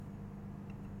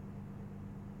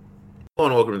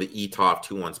And welcome to the ETOF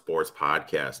 21 Sports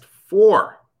Podcast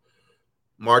for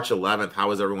March 11th.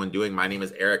 How is everyone doing? My name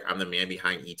is Eric. I'm the man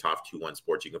behind ETOF 21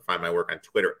 Sports. You can find my work on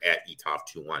Twitter at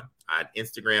ETOF21. On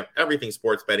Instagram, everything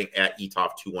sports betting at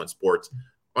ETOF21 Sports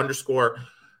 _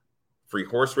 free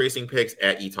horse racing picks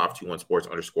at ETOF21 Sports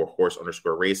 _ horse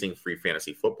 _ racing. Free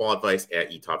fantasy football advice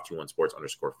at ETOF21 Sports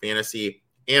 _ fantasy.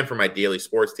 And for my daily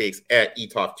sports takes at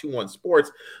ETOF21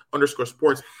 Sports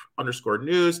 _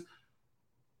 news.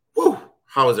 Woo!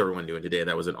 How is everyone doing today?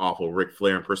 That was an awful Ric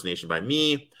Flair impersonation by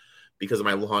me. Because of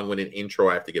my long-winded intro,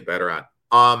 I have to get better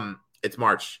on. It's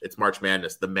March. It's March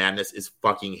Madness. The madness is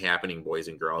fucking happening, boys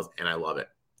and girls, and I love it.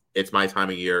 It's my time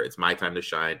of year. It's my time to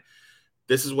shine.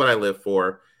 This is what I live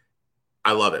for.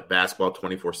 I love it. Basketball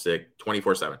 24/7.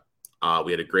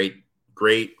 We had a great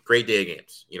day of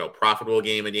games. You know, profitable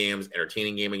game of games,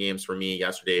 entertaining game of games for me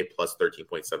yesterday, plus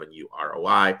 13.7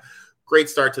 ROI. Great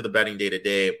start to the betting day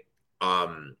today.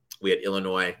 We had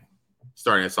Illinois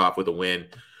starting us off with a win.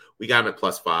 We got them at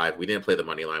 +5. We didn't play the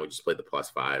money line. We just played the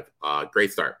 +5.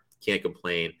 Great start. Can't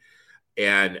complain.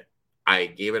 And I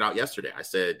gave it out yesterday. I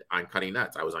said on Cutting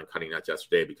Nuts. I was on Cutting Nuts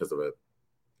yesterday because of a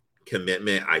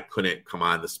commitment. I couldn't come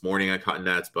on this morning on Cutting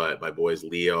Nuts, but my boys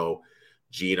Leo,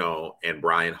 Gino, and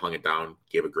Brian hung it down,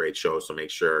 gave a great show. So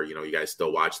make sure, you guys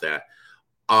still watch that.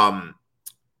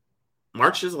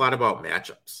 March is a lot about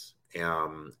matchups.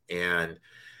 And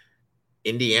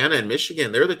Indiana and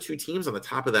Michigan, they're the two teams on the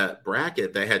top of that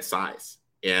bracket that had size.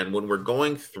 And when we're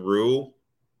going through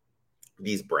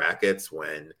these brackets,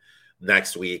 when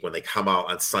next week, when they come out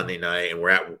on Sunday night and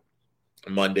we're at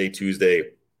Monday,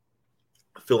 Tuesday,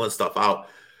 filling stuff out,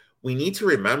 we need to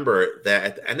remember that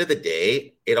at the end of the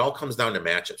day, it all comes down to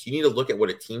matchups. You need to look at what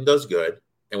a team does good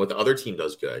and what the other team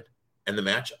does good and the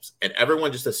matchups. And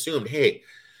everyone just assumed, hey,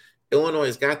 Illinois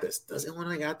has got this. Does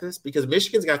Illinois got this? Because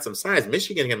Michigan's got some size.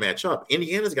 Michigan can match up.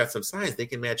 Indiana's got some size. They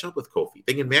can match up with Kofi.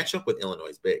 They can match up with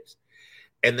Illinois' bigs.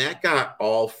 And that got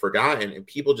all forgotten, and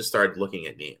people just started looking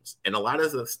at names. And a lot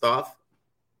of the stuff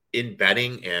in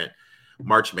betting and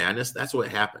March Madness, that's what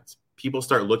happens. People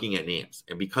start looking at names.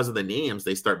 And because of the names,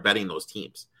 they start betting those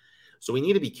teams. So we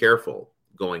need to be careful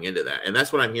going into that. And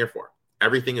that's what I'm here for.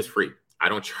 Everything is free. I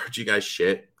don't charge you guys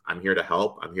shit. I'm here to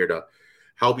help. I'm here to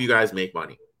help you guys make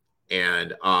money.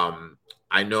 And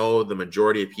I know the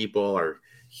majority of people are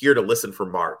here to listen for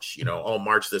March.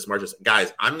 March this, March this.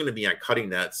 Guys, I'm going to be on Cutting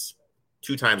Nets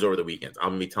 2 times over the weekends.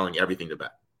 I'm going to be telling you everything to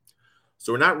bet.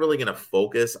 So we're not really going to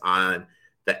focus on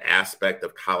the aspect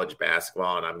of college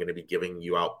basketball, and I'm going to be giving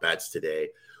you out bets today.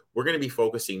 We're going to be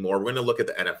focusing more. We're going to look at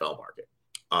the NFL market.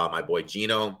 My boy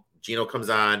Gino comes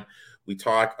on. We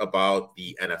talk about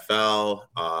the NFL,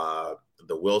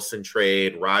 the Wilson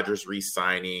trade, Rodgers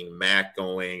re-signing, Mac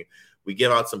going. We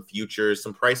give out some futures,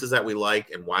 some prices that we like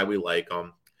and why we like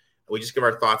them. We just give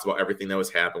our thoughts about everything that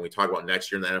was happening. We talk about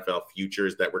next year in the NFL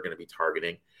futures that we're going to be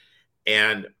targeting.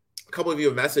 And a couple of you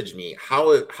have messaged me,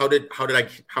 how did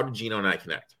Gino and I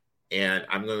connect? And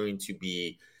I'm going to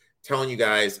be telling you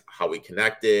guys how we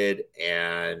connected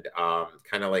and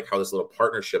kind of like how this little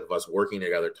partnership of us working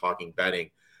together, talking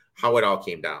betting, how it all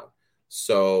came down.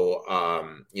 So,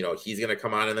 he's going to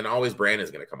come on, and then always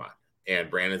Brandon's going to come on. And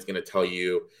Brandon's going to tell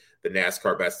you the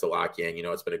NASCAR bets to lock in.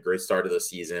 It's been a great start of the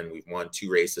season. We've won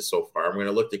 2 races so far. I'm going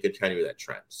to look to continue that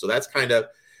trend. So that's kind of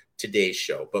today's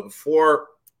show. But before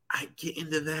I get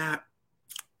into that,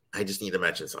 I just need to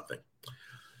mention something.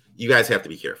 You guys have to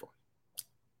be careful.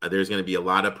 There's going to be a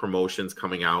lot of promotions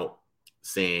coming out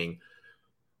saying,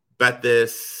 bet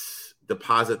this,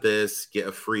 deposit this, get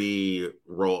a free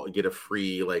roll, get a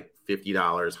free like $50,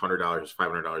 $100,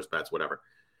 $500 bets, whatever.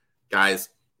 Guys,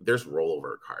 there's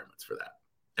rollover requirements for that.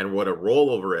 And what a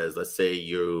rollover is, let's say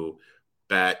you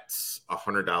bet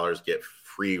 $100, get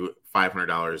free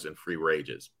 $500 in free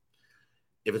wages.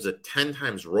 If it's a 10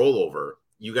 times rollover,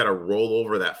 you got to roll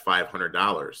over that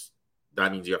 $500.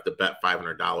 That means you have to bet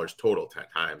 $500 total 10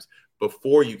 times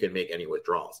before you can make any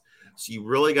withdrawals. So you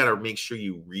really got to make sure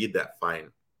you read the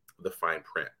fine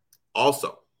print.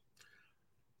 Also,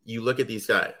 you look at these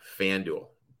guys, FanDuel,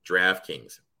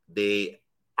 DraftKings, they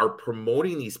are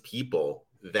promoting these people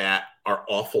that are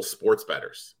awful sports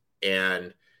bettors.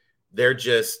 And they're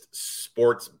just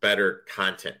sports bettor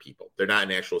content people. They're not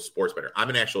an actual sports bettor. I'm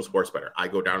an actual sports bettor. I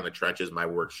go down in the trenches. My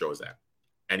work shows that.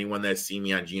 Anyone that's seen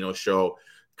me on Gino's show,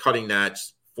 Cutting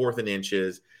Nets, 4th and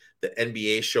Inches, the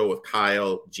NBA show with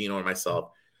Kyle, Gino, and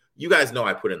myself, you guys know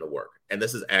I put in the work. And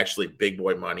this is actually big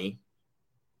boy money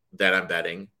that I'm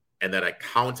betting and that I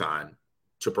count on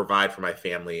to provide for my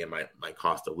family and my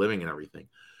cost of living and everything.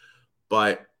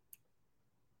 But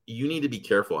you need to be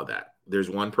careful of that. There's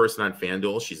one person on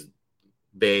FanDuel.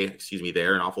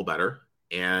 They're an awful bettor.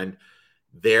 And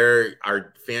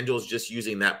FanDuel's just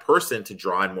using that person to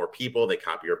draw in more people. They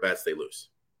copy your bets, they lose.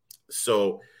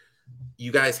 So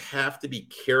you guys have to be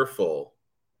careful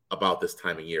about this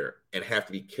time of year and have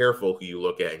to be careful who you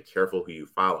look at and careful who you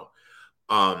follow.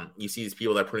 You see these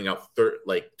people that are putting out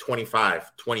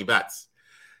 25, 20 bets.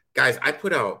 Guys, I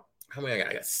put out, how many I got?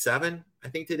 I got 7, I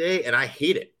think, today, and I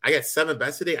hate it. I got 7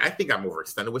 bets today. I think I'm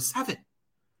overextended with 7.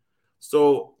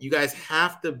 So you guys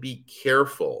have to be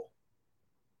careful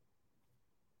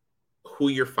who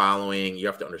you're following. You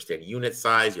have to understand unit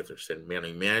size. You have to understand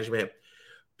management.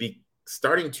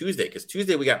 Starting Tuesday, because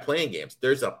Tuesday we got playing games.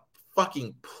 There's a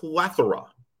fucking plethora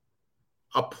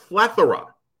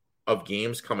of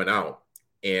games coming out,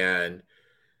 and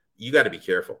you got to be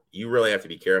careful. You really have to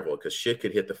be careful because shit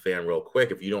could hit the fan real quick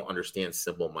if you don't understand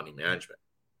simple money management.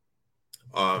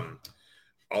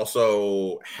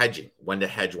 Also hedging, when to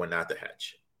hedge, when not to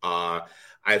hedge. I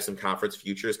have some conference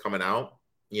futures coming out.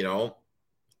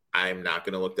 I'm not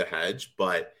going to look to hedge,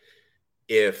 but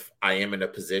if I am in a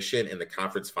position in the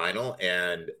conference final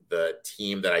and the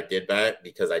team that I did bet,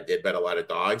 because I did bet a lot of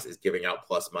dogs, is giving out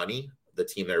plus money, the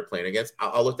team they're playing against,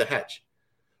 I'll look to hedge.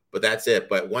 But that's it.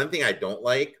 But one thing I don't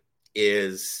like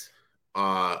is,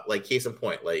 like, case in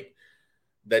point, like,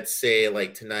 let's say,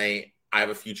 like, tonight I have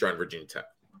a future on Virginia Tech.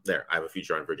 I have a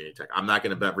future on Virginia Tech. I'm not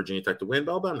going to bet Virginia Tech to win,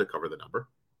 but I'll bet them to cover the number.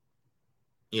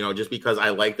 Just because I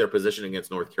like their position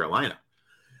against North Carolina.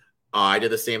 I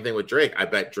did the same thing with Drake. I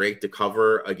bet Drake to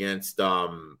cover against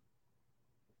Loyola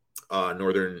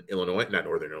Illinois.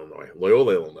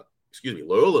 Loyola Illinois.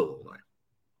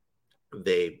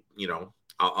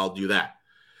 I'll do that.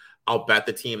 I'll bet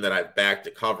the team that I've backed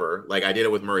to cover. Like I did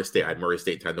it with Murray State. I had Murray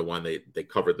State 10-1. They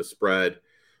covered the spread,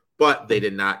 but they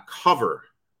did not cover.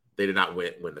 They did not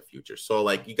win the future. So,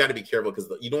 like, you got to be careful because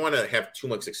you don't want to have too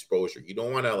much exposure. You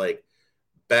don't want to, like,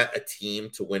 bet a team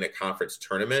to win a conference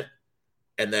tournament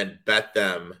and then bet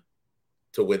them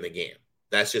to win the game.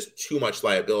 That's just too much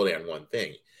liability on one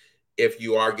thing. If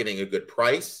you are getting a good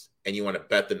price and you want to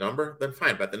bet the number, then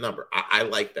fine, bet the number. I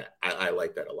like that. I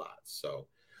like that a lot. So,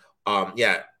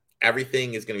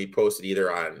 everything is going to be posted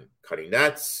either on Cutting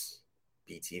Nets,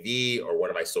 BTV, or one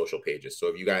of my social pages. So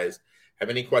if you guys have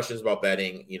any questions about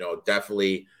betting,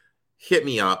 definitely hit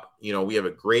me up. We have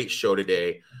a great show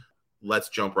today. Let's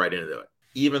jump right into it.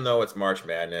 Even though it's March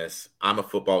Madness, I'm a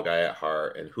football guy at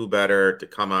heart, and who better to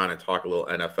come on and talk a little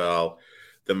NFL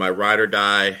than my ride or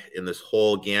die in this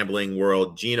whole gambling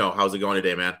world. Gino, how's it going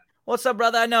today, man? What's up,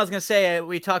 brother? I know I was going to say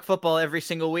we talk football every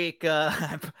single week,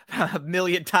 a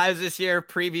million times this year,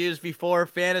 previews before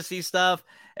fantasy stuff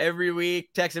every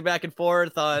week, texting back and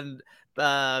forth on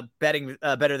betting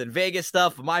better than Vegas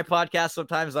stuff, my podcast,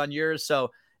 sometimes on yours.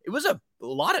 So it was a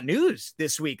lot of news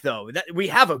this week, though. We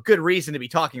have a good reason to be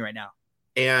talking right now.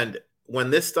 And when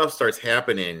this stuff starts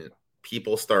happening,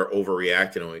 people start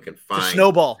overreacting, and we can find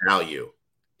snowball value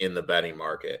in the betting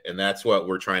market. And that's what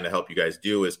we're trying to help you guys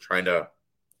do, is trying to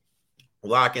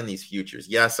lock in these futures.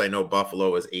 Yes, I know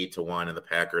Buffalo is 8-1 and the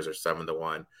Packers are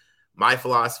 7-1. My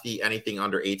philosophy, anything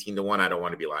under 18-1, I don't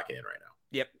want to be locking in right now.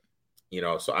 Yep.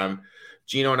 So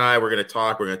Gino and I, we're going to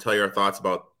talk. We're going to tell you our thoughts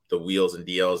about the wheels and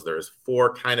deals. There's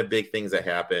 4 kind of big things that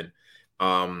happen.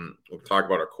 We'll talk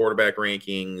about our quarterback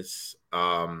rankings.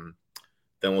 Then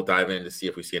we'll dive in to see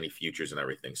if we see any futures and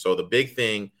everything. So the big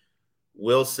thing,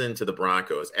 Wilson to the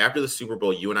Broncos. After the Super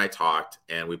Bowl, you and I talked,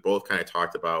 and we both kind of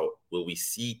talked about, will we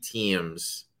see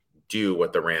teams do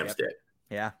what the Rams did?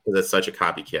 Yeah. Because it's such a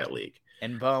copycat league.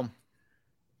 And boom,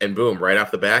 right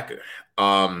off the back.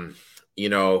 The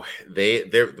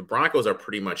Broncos are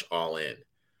pretty much all in.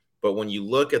 But when you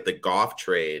look at the Goff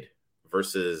trade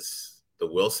versus the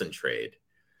Wilson trade,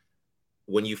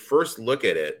 when you first look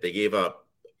at it, they gave up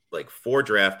like 4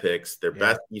 draft picks, their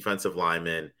best defensive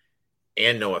lineman,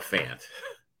 and Noah Fant.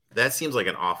 That seems like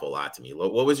an awful lot to me.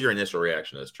 What was your initial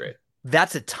reaction to this trade?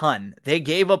 That's a ton. They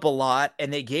gave up a lot,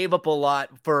 and they gave up a lot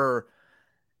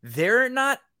they're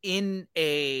not in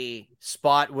a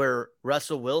spot where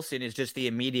Russell Wilson is just the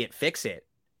immediate fix-it.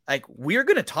 Like, we're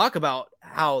going to talk about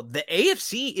how the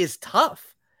AFC is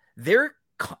tough. Their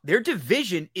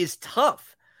division is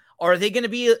tough. Are they going to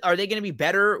be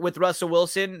better with Russell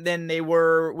Wilson than they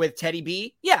were with Teddy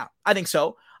B? Yeah, I think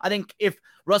so. I think if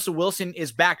Russell Wilson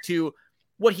is back to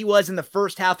what he was in the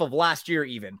first half of last year,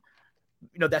 even,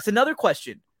 that's another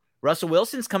question. Russell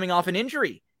Wilson's coming off an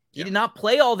injury. He did not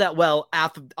play all that well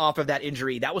off of that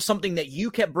injury. That was something that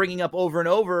you kept bringing up over and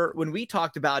over when we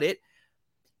talked about it.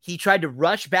 He tried to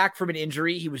rush back from an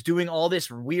injury. He was doing all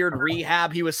this weird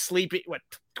rehab. He was sleeping,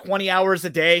 20 hours a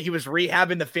day. He was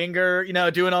rehabbing the finger,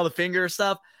 doing all the finger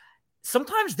stuff.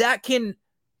 Sometimes that can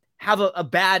have a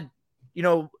bad,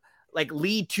 like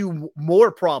lead to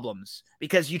more problems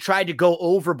because you tried to go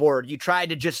overboard. You tried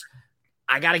to just,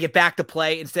 I got to get back to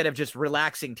play instead of just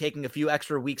relaxing, taking a few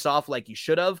extra weeks off like you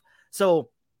should have. So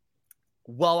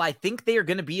while I think they are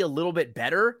going to be a little bit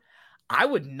better, I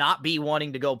would not be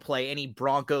wanting to go play any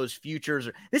Broncos futures.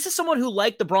 This is someone who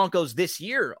liked the Broncos this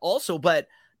year also, but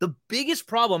the biggest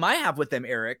problem I have with them,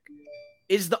 Eric,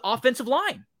 is the offensive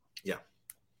line. Yeah.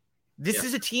 This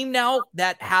is a team now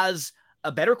that has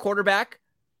a better quarterback,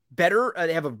 they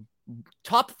have a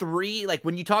top three. Like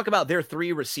when you talk about their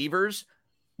three receivers,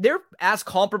 they're as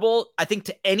comparable, I think,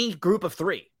 to any group of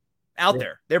three out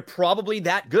there. They're probably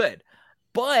that good.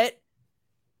 But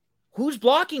who's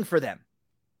blocking for them?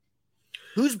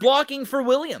 Who's blocking for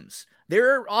Williams?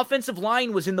 Their offensive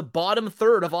line was in the bottom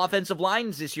third of offensive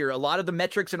lines this year. A lot of the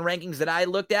metrics and rankings that I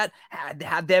looked at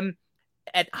had them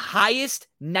at highest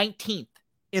 19th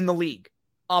in the league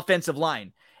offensive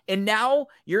line. And now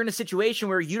you're in a situation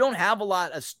where you don't have a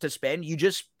lot to spend. You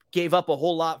just gave up a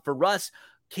whole lot for Russ.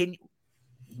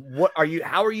 How are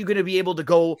you going to be able to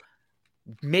go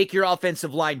make your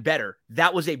offensive line better?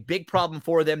 That was a big problem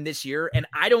for them this year. And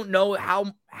I don't know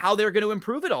how they're going to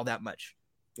improve it all that much.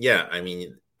 Yeah. I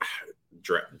mean,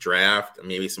 draft,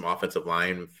 maybe some offensive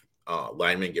linemen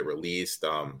get released.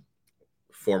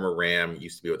 Former Ram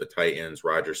used to be with the Titans,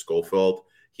 Roger Schofield.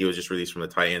 He was just released from the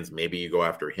Titans. Maybe you go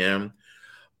after him.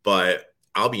 But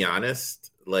I'll be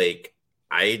honest, probably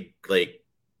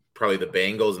the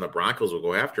Bengals and the Broncos will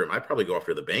go after him. I'd probably go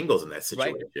after the Bengals in that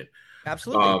situation. Right.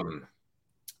 Absolutely.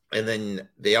 And then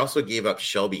they also gave up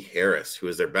Shelby Harris, who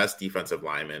is their best defensive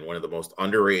lineman, one of the most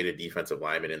underrated defensive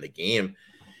linemen in the game.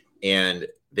 And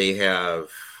they have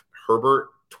Herbert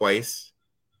twice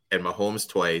and Mahomes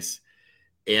twice,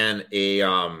 and a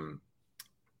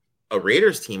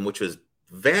Raiders team, which was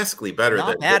vastly better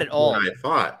than bad at all. I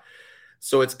thought.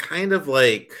 So it's kind of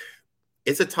like,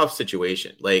 it's a tough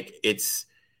situation. Like, it's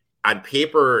on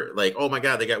paper, like, oh my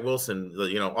God, they got Wilson,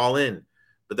 all in.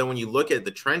 But then when you look at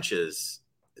the trenches,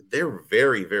 they're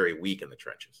very, very weak in the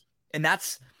trenches. And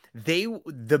that's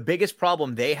the biggest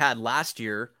problem they had last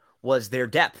year was their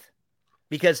depth.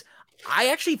 Because I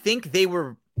actually think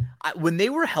when they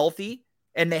were healthy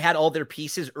and they had all their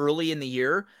pieces early in the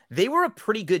year, they were a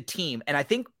pretty good team. And I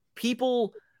think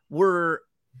people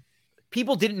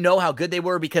didn't know how good they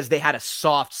were because they had a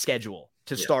soft schedule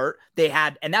to start.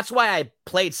 And that's why I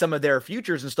played some of their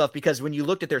futures and stuff, because when you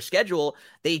looked at their schedule,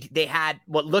 they had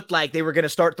what looked like they were going to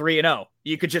start 3-0.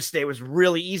 It was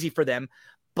really easy for them.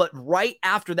 But right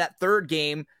after that third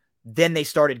game, then they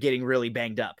started getting really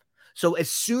banged up. So as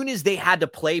soon as they had to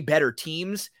play better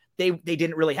teams, they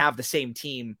didn't really have the same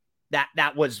team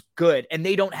that was good. And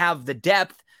they don't have the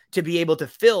depth to be able to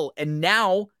fill. And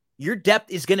now your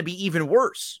depth is going to be even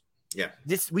worse. Yeah.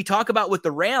 We talk about with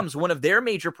the Rams, one of their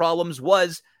major problems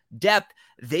was depth.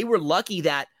 They were lucky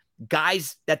that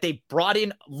guys that they brought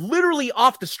in literally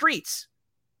off the streets,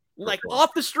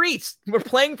 off the streets, were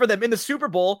playing for them in the Super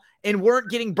Bowl and weren't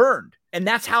getting burned. And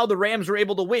that's how the Rams were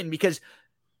able to win, because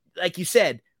like you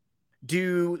said,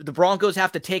 do the Broncos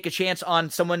have to take a chance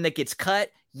on someone that gets cut?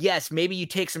 Yes, maybe you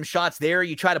take some shots there.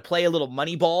 You try to play a little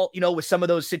money ball, with some of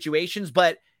those situations,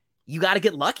 but you got to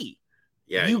get lucky.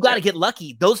 Yeah, you got to get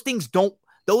lucky. Those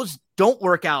don't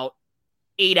work out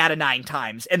 8 out of 9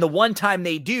 times. And the one time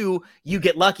they do, you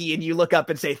get lucky and you look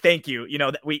up and say, thank you.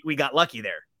 That we got lucky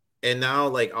there. And now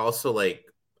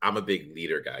I'm a big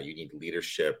leader guy. You need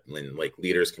leadership, and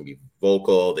leaders can be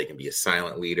vocal. They can be a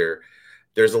silent leader.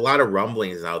 There's a lot of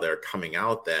rumblings now that are coming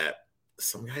out that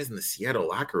some guys in the Seattle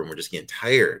locker room are just getting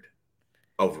tired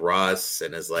of Russ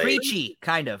and is preachy,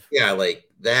 kind of. Yeah, like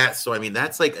that. So, I mean,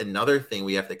 that's another thing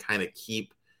we have to kind of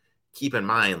keep in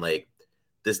mind.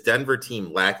 This Denver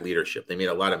team lacked leadership. They made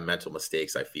a lot of mental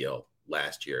mistakes, I feel,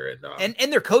 last year.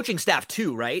 And their coaching staff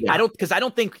too, right? Yeah. I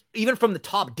don't think even from the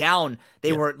top down,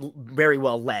 they weren't very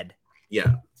well led.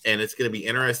 Yeah. And it's going to be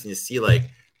interesting to see,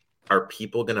 are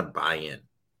people going to buy in?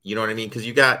 You know what I mean? Because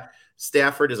you got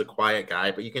Stafford is a quiet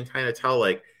guy, but you can kind of tell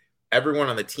everyone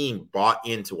on the team bought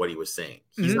into what he was saying.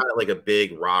 He's not a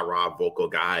big rah vocal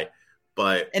guy,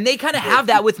 and they kind of have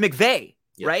that with McVay,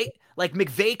 right? Like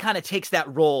McVay kind of takes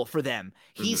that role for them.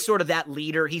 He's sort of that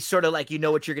leader. He's sort of what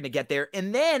you're going to get there.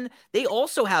 And then they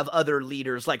also have other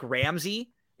leaders, like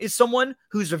Ramsey is someone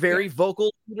who's a very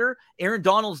vocal leader. Aaron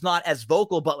Donald's not as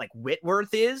vocal, but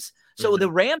Whitworth is. So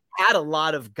the Rams had a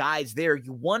lot of guys there.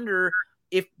 You wonder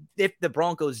if the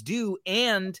Broncos do,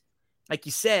 and like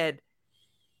you said,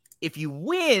 if you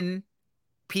win,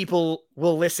 people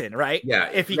will listen, right? Yeah.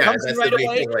 If he comes in right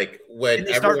away, when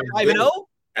they start 5-0,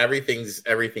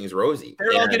 everything's rosy.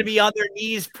 They're all going to be on their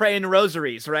knees praying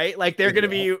rosaries, right? They're going to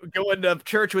be going to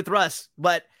church with Russ.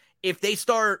 But if they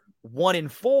start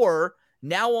 1-4,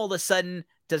 now all of a sudden,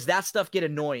 does that stuff get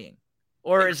annoying?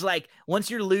 Or is like,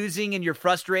 once you're losing and you're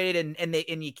frustrated and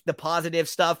the positive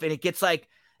stuff, and it gets like,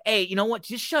 hey, you know what?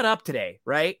 Just shut up today,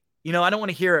 right? I don't want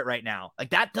to hear it right now.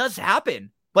 Like, that does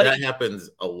happen. But that happens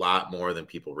a lot more than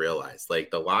people realize.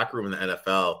 Like, the locker room in the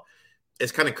NFL,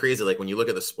 it's kind of crazy. Like, when you look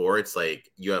at the sports,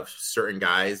 like, you have certain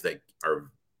guys that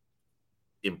are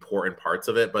important parts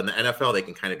of it, but in the NFL, they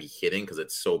can kind of be hidden because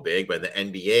it's so big. But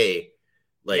in the NBA,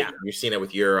 like, you're seeing it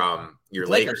with your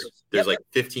Lakers. There's like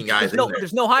 15 guys.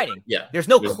 There's no hiding. Yeah. There's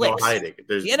no cliques. No hiding.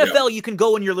 The NFL, you can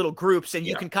go in your little groups and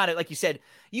you can kind of, like you said,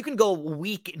 you can go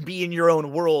weak and be in your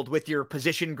own world with your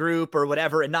position group or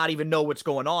whatever and not even know what's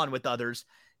going on with others.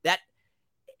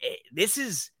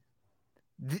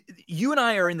 You and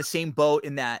I are in the same boat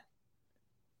in that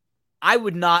I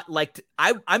would not like to,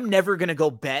 I'm never going to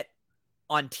go bet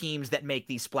on teams that make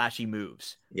these splashy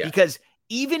moves because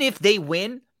even if they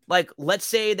win, like, let's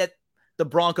say that the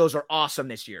Broncos are awesome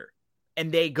this year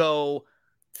and they go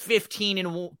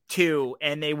 15-2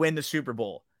 and they win the Super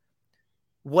Bowl.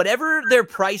 Whatever their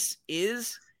price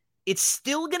is, it's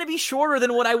still going to be shorter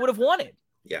than what I would have wanted.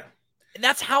 Yeah. And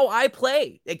that's how I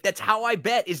play. Like, that's how I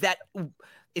bet, is that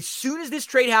as soon as this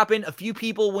trade happened, a few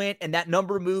people went and that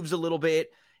number moves a little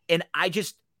bit. And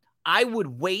I would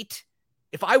wait.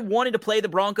 If I wanted to play the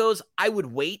Broncos, I would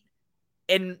wait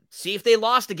and see if they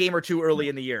lost a game or two early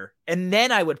in the year. And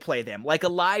then I would play them like a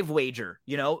live wager.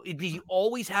 You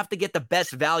always have to get the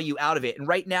best value out of it. And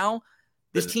right now,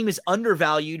 this team is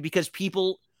undervalued because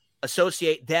people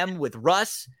associate them with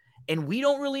Russ. And we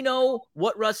don't really know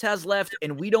what Russ has left.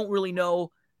 And we don't really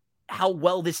know how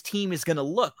well this team is going to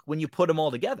look when you put them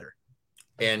all together.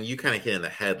 And you kind of hit in the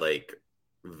head, like,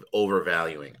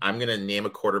 overvaluing. I'm going to name a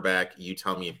quarterback. You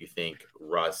tell me if you think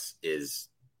Russ is,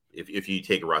 if you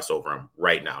take Russ over him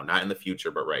right now, not in the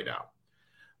future, but right now.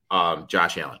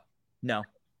 Josh Allen. No.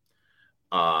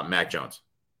 Mac Jones.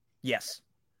 Yes.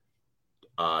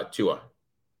 Tua.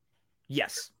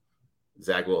 Yes.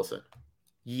 Zach Wilson.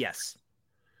 Yes.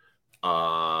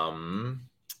 Joe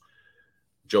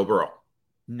Burrow.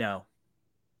 No.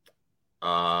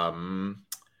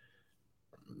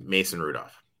 Mason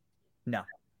Rudolph. No.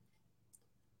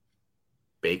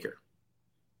 Baker.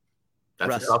 That's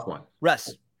Russ. a tough one.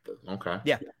 Russ. Okay.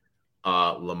 Yeah.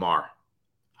 Lamar.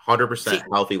 100%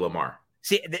 healthy Lamar.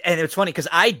 See, and it's funny because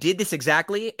I did this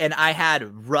exactly, and I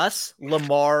had Russ,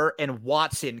 Lamar, and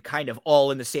Watson kind of all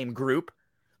in the same group,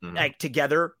 like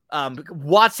together.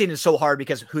 Watson is so hard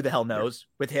because who the hell knows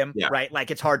with him, right?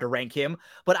 Like, it's hard to rank him.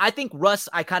 But I think Russ,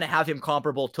 I kind of have him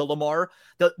comparable to Lamar.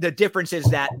 The difference is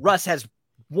that Russ has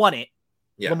won it.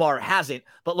 Yeah. Lamar hasn't,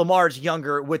 but Lamar's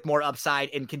younger with more upside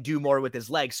and can do more with his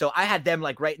legs. So I had them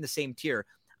like right in the same tier.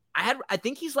 I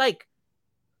think he's like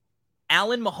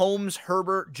Allen, Mahomes,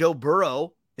 Herbert, Joe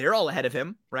Burrow. They're all ahead of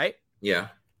him, right? Yeah.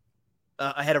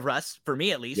 Ahead of Russ, for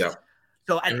me at least. Yeah.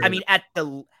 So I mean, at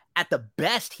the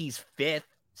best, he's 5th,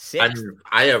 6th.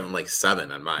 I have him like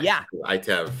 7 on mine. Yeah. I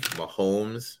have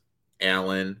Mahomes,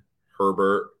 Allen,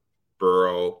 Herbert,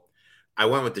 Burrow. I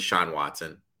went with Deshaun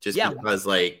Watson. Just because,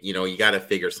 like, you got to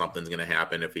figure something's going to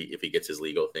happen if he gets his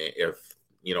legal thing, if,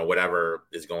 whatever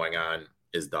is going on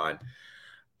is done.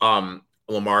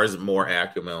 Lamar's more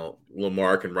accurate.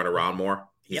 Lamar can run around more.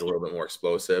 He's a little bit more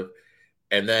explosive.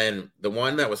 And then the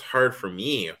one that was hard for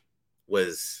me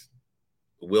was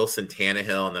Wilson,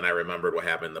 Tannehill, and then I remembered what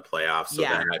happened in the playoffs. So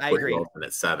then I put Wilson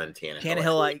at 7,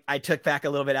 Tannehill I took back a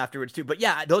little bit afterwards too. But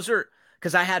yeah, those are –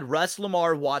 because I had Russ,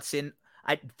 Lamar, Watson –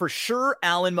 for sure,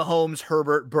 Allen, Mahomes,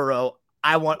 Herbert, Burrow.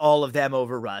 I want all of them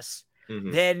over Russ.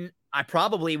 Mm-hmm. Then I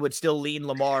probably would still lean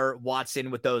Lamar, Watson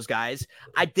with those guys.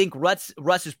 I think Russ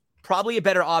is probably a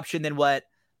better option than what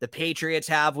the Patriots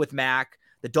have with Mac,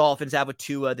 the Dolphins have with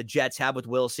Tua, the Jets have with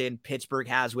Wilson, Pittsburgh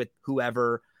has with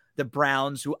whoever, the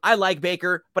Browns, who I like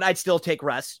Baker, but I'd still take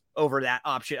Russ over that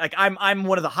option. Like, I'm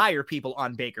one of the higher people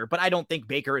on Baker, but I don't think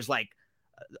Baker is like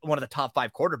one of the top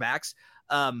 5 quarterbacks.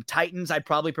 Titans, I'd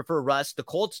probably prefer Russ. The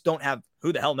Colts don't have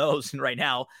who the hell knows right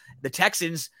now. The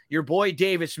Texans, your boy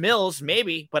Davis Mills,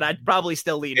 maybe, but I'd probably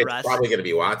still lean Russ. It's probably going to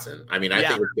be Watson. I mean, I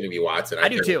think it's going to be Watson. I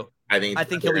do too. I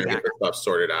think he'll be back. Stuff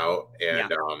sorted out,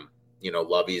 and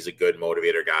Lovey's a good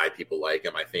motivator guy. People like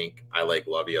him. I like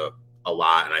Lovey a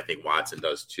lot, and I think Watson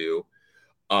does too.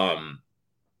 And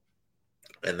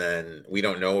then we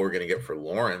don't know what we're going to get for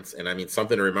Lawrence. And I mean,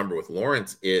 something to remember with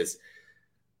Lawrence is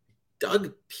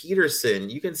Doug Peterson.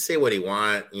 You can say what he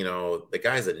want. The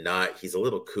guy's a nut. He's a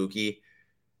little kooky.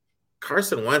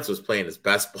 Carson Wentz was playing his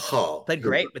best ball. Played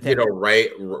great with him. Right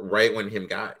when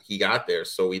he got there.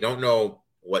 So we don't know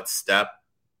what step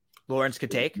Lawrence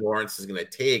could take. Lawrence is going to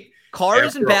take Carr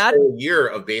isn't bad. A whole year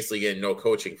of basically getting no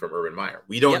coaching from Urban Meyer.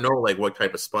 We don't know like what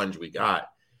type of sponge we got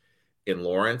in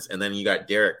Lawrence. And then you got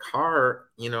Derek Carr,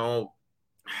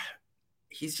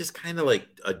 he's just kind of like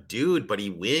a dude, but he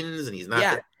wins and he's not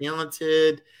that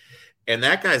talented. And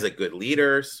that guy's a good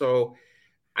leader. So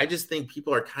I just think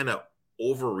people are kind of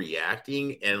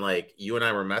overreacting. And like you and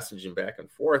I were messaging back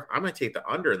and forth, I'm going to take the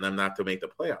under and them not to make the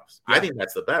playoffs. Yeah. I think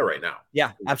that's the bet right now.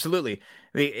 Yeah, absolutely.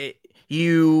 I mean,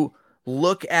 you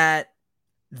look at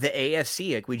the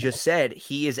AFC, like we just said,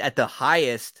 he is at the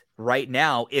highest right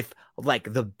now. If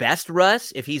like the best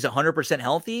Russ, if he's 100%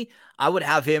 healthy, I would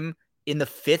have him in the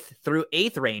 5th through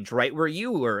 8th range, right where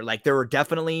you were. Like there were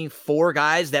definitely 4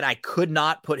 guys that I could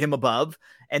not put him above,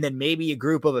 and then maybe a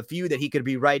group of a few that he could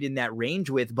be right in that range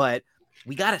with. But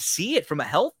we got to see it from a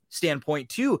health standpoint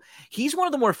too. He's one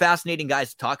of the more fascinating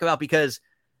guys to talk about because,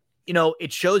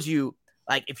 it shows you,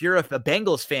 like, if you're a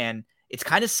Bengals fan, it's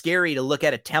kind of scary to look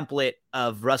at a template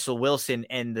of Russell Wilson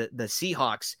and the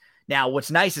Seahawks. Now,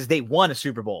 what's nice is they won a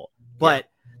Super Bowl, but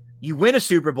you win a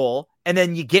Super Bowl and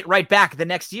then you get right back the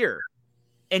next year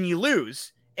and you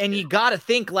lose. And you got to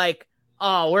think like,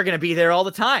 oh, we're going to be there all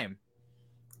the time.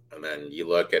 And then you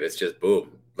look at it's just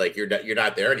boom. Like you're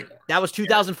not there anymore. That was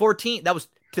 2014. That was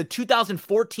the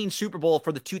 2014 Super Bowl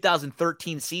for the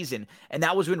 2013 season. And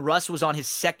that was when Russ was on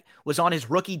his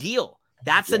rookie deal.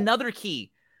 That's another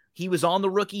key. He was on the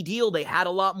rookie deal. They had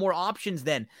a lot more options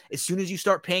then. As soon as you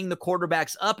start paying the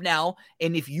quarterbacks up now,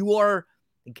 and if you are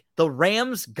 – the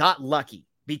Rams got lucky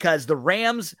because the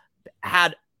Rams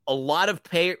had a lot of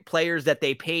players that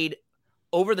they paid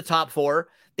over the top for.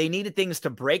 They needed things to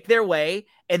break their way,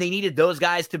 and they needed those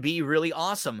guys to be really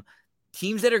awesome.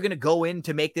 Teams that are going to go in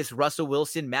to make this Russell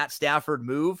Wilson, Matt Stafford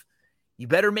move, you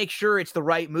better make sure it's the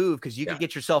right move because you could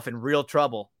get yourself in real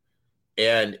trouble.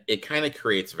 And it kind of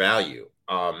creates value.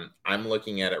 I'm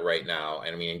looking at it right now.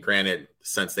 And I mean, granted,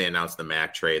 since they announced the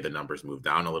Mac trade, the numbers moved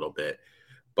down a little bit.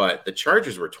 But the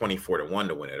Chargers were 24-1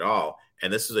 to win it all.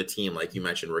 And this is a team, like you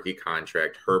mentioned, rookie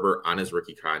contract. Herbert on his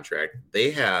rookie contract.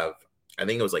 They have, I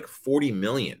think it was like $40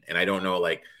 million. And I don't know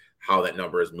like how that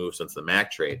number has moved since the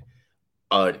Mac trade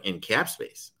in cap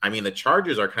space. I mean, the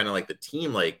Chargers are kind of like the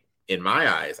team, like in my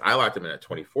eyes, I locked them in at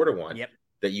 24-1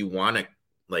 that you want to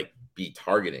like be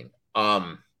targeting.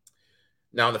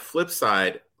 Now, on the flip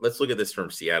side, let's look at this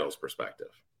from Seattle's perspective.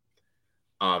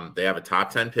 They have a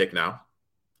top 10 pick now.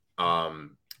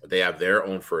 They have their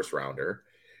own first rounder.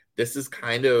 This is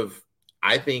kind of,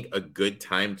 I think, a good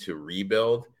time to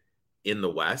rebuild in the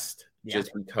West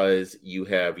just because you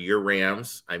have your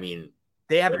Rams. I mean,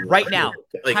 they have it right now.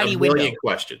 Like tiny a billion window.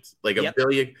 Questions. Like a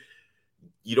billion.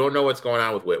 You don't know what's going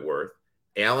on with Whitworth.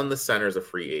 Allen, the center, is a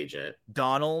free agent.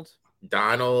 Donald,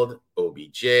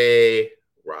 OBJ,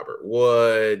 Robert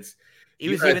Woods. He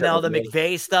was giving all the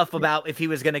McVay stuff about if he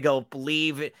was going to go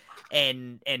leave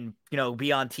and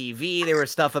be on TV. There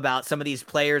was stuff about some of these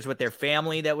players with their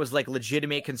family that was like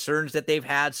legitimate concerns that they've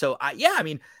had. So I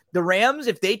mean, the Rams,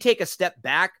 if they take a step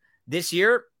back this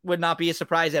year, would not be a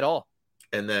surprise at all.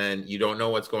 And then you don't know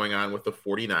what's going on with the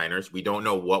 49ers. We don't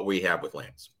know what we have with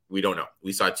Lance. We don't know.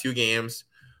 We saw 2 games.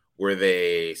 Were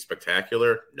they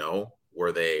spectacular? No.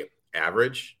 Were they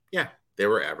average? Yeah, they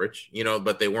were average,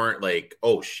 but they weren't like,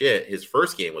 oh shit, his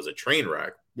first game was a train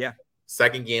wreck. Yeah.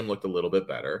 Second game looked a little bit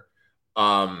better.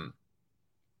 And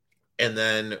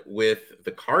then with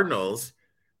the Cardinals,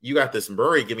 you got this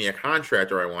Murray, give me a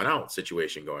contract or I want out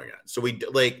situation going on. So we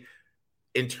like,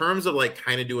 in terms of like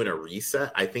kind of doing a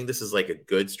reset, I think this is like a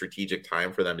good strategic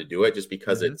time for them to do it just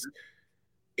because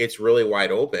it's really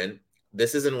wide open.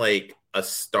 This isn't like a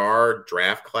star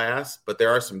draft class, but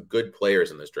there are some good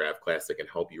players in this draft class that can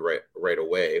help you right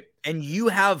away. And you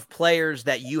have players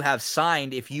that you have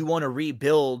signed if you want to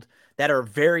rebuild that are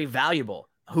very valuable.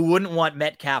 Who wouldn't want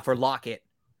Metcalf or Lockett,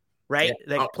 right?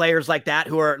 Yeah. Like players like that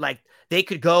who are like, they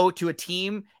could go to a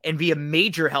team and be a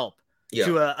major help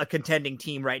to a contending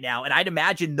team right now. And I'd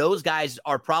imagine those guys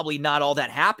are probably not all that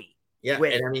happy. Yeah,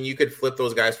 and I mean, you could flip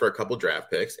those guys for a couple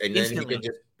draft picks, and then you can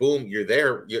just, boom, you're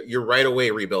there. You're right away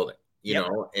rebuilding, you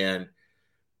know? And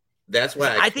that's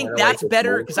why I think that's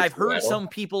better because I've heard some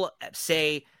people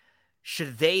say,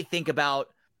 should they think about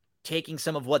taking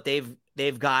some of what they've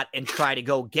got and try to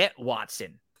go get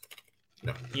Watson?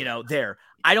 No. There.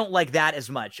 I don't like that as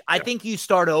much. I think you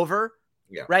start over,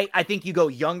 right? I think you go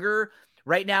younger.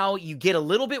 Right now, you get a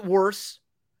little bit worse,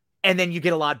 and then you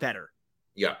get a lot better.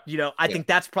 Yeah. I think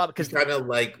that's probably because kind of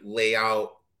like lay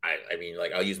out. I mean,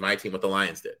 like I'll use my team what the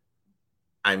Lions did.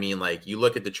 I mean, like you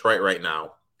look at Detroit right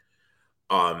now.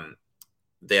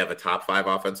 They have a top 5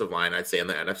 offensive line, I'd say, in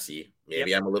the NFC.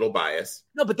 Maybe I'm a little biased.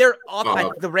 No, but they're off.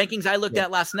 The rankings I looked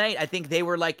at last night, I think they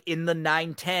were like in the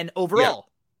 9-10 overall.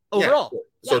 Overall.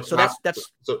 So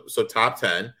top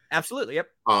 10. Absolutely. Yep.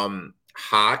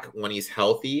 Hawk, when he's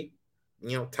healthy,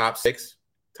 top 6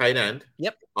 tight end.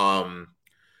 Yep.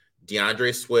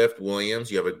 DeAndre Swift, Williams,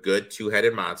 you have a good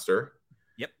 2-headed monster.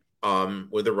 Yep.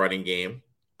 With a running game.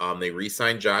 They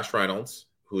re-signed Josh Reynolds,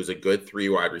 who's a good 3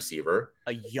 wide receiver.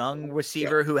 A young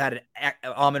receiver who had an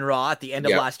Amon-Ra at the end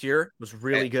of last year, was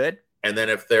really good. And then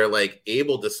if they're like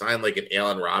able to sign like an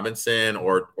Allen Robinson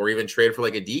or even trade for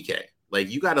like a DK, like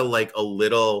you got to like a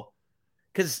little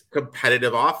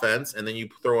competitive offense, and then you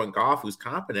throw in Goff, who's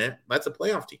competent. That's a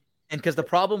playoff team. And because the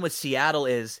problem with Seattle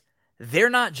is they're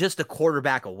not just a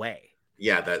quarterback away.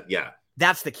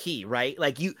 That's the key, right?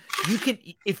 Like you can,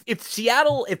 if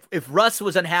Seattle, if Russ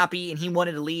was unhappy and he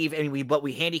wanted to leave, but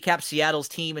we handicapped Seattle's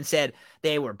team and said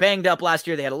they were banged up last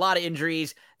year, they had a lot of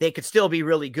injuries, they could still be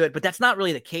really good, but that's not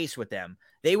really the case with them.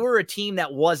 They were a team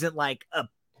that wasn't like a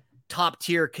top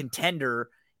tier contender,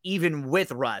 even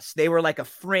with Russ. They were like a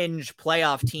fringe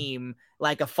playoff team,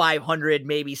 like a 500,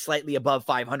 maybe slightly above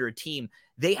 500 team.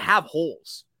 They have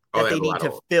holes that they need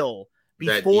to fill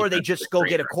before they just go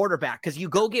get a quarterback. Because you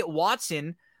go get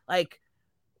Watson, like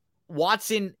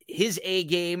Watson, his A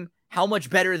game, how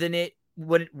much better than it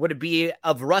would it be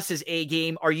of Russ's A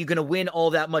game? Are you going to win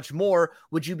all that much more?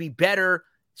 Would you be better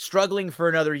struggling for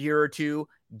another year or two,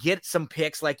 get some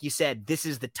picks? Like you said, this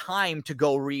is the time to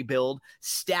go rebuild,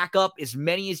 stack up as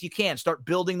many as you can, start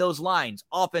building those lines,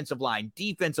 offensive line,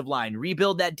 defensive line,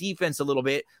 rebuild that defense a little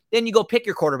bit. Then you go pick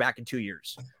your quarterback in 2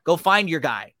 years. Go find your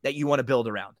guy that you want to build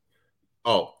around.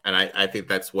 Oh, and I think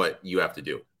that's what you have to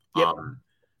do. Yep.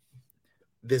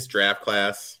 This draft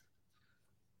class,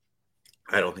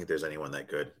 I don't think there's anyone that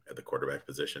good at the quarterback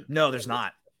position. No, there's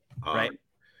not. Right.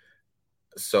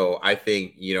 So I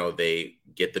think, they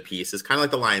get the pieces, kind of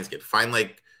like the Lions get. Find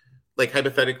like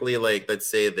hypothetically, like let's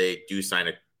say they do sign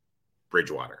a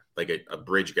Bridgewater, like a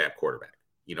bridge gap quarterback.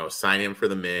 Sign him for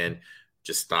the min,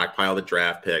 just stockpile the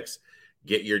draft picks,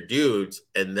 get your dudes,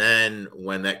 and then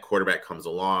when that quarterback comes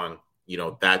along,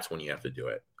 that's when you have to do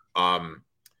it.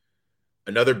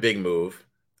 Another big move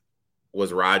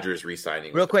was Rodgers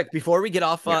re-signing. Real quick, before we get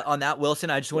off on that, Wilson,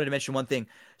 I just wanted to mention one thing.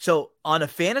 So on a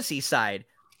fantasy side,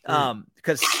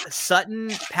 because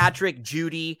Sutton, Patrick,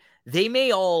 Judy, they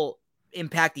may all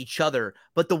impact each other,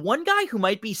 but the one guy who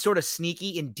might be sort of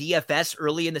sneaky in DFS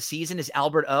early in the season is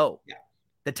Albert O,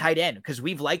 the tight end, because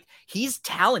he's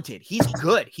talented, he's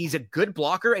good, he's a good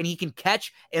blocker, and he can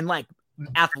catch and like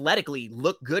athletically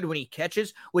look good when he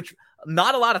catches, which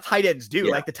not a lot of tight ends do.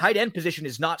 Like the tight end position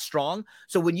is not strong.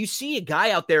 So when you see a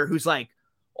guy out there who's like,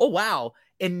 oh wow,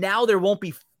 and now there won't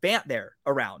be Fant there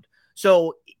around.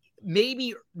 So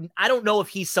maybe, I don't know if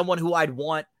he's someone who I'd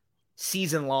want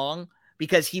season long,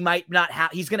 because he might not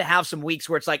have, he's going to have some weeks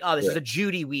where it's like, oh, this is a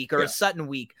Judy week or a Sutton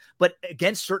week, but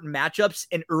against certain matchups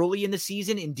and early in the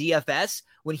season in DFS,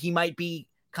 when he might be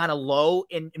kind of low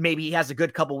and maybe he has a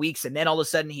good couple weeks and then all of a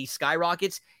sudden he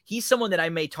skyrockets, he's someone that I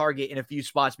may target in a few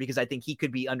spots because I think he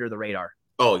could be under the radar.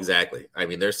 Oh, exactly. I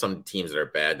mean, there's some teams that are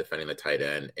bad defending the tight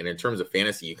end. And in terms of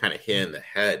fantasy, you kind of hit in the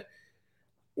head.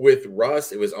 With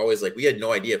Russ, it was always like we had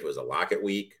no idea if it was a Lockett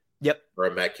week or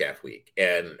a Metcalf week.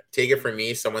 And take it from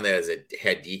me, someone that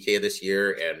had DK this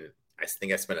year, and I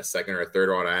think I spent a second or a third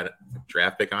round on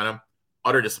draft pick on him.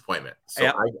 Utter disappointment.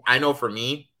 So I know for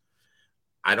me,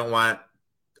 I don't want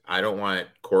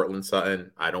Cortland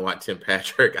Sutton. I don't want Tim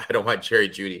Patrick. I don't want Jerry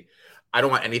Jeudy. I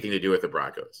don't want anything to do with the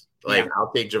Broncos.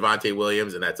 I'll take Javonte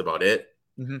Williams, and that's about it.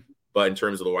 Mm-hmm. But in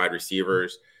terms of the wide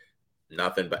receivers,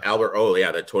 nothing. But Albert,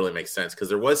 that totally makes sense, because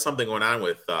there was something going on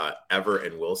with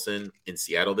Everett and Wilson in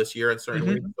Seattle this year in certain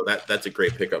weeks. So that's a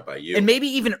great pickup by you. And maybe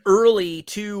even early,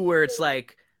 too, where it's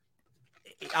like,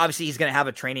 obviously he's going to have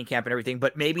a training camp and everything,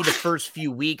 but maybe the first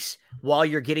few weeks while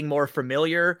you're getting more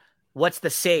familiar, what's the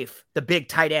safe? The big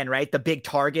tight end, right? The big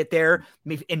target there.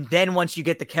 And then once you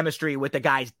get the chemistry with the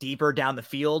guys deeper down the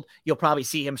field, you'll probably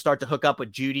see him start to hook up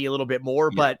with Judy a little bit more.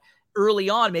 Yeah. But early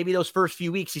on, maybe those first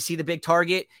few weeks, you see the big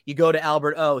target, you go to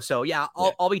Albert O. So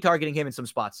I'll be targeting him in some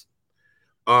spots.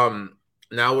 Now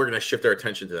we're going to shift our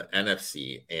attention to the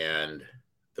NFC, and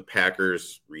the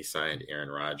Packers re-signed Aaron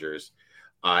Rodgers.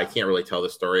 I can't really tell the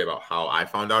story about how I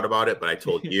found out about it, but I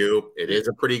told you it is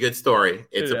a pretty good story.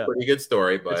 It's a pretty good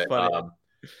story, but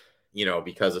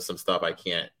because of some stuff, I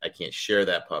can't share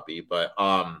that puppy. But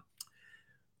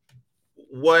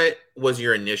what was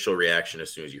your initial reaction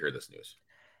as soon as you heard this news?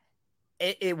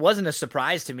 It wasn't a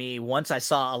surprise to me once I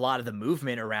saw a lot of the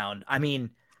movement around. I mean,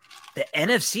 the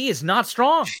NFC is not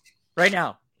strong right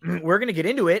now. We're going to get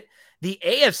into it. The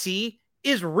AFC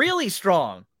is really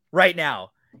strong right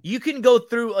now. You can go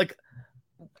through like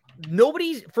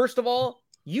nobody's. First of all,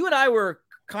 you and I were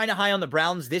kind of high on the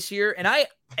Browns this year, and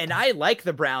I like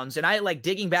the Browns, and I like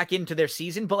digging back into their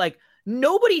season, but like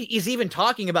nobody is even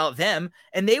talking about them.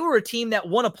 And they were a team that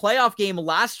won a playoff game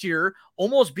last year,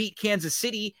 almost beat Kansas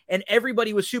City, and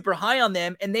everybody was super high on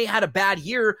them, and they had a bad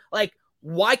year. Like,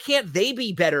 why can't they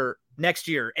be better next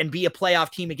year and be a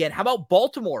playoff team again? How about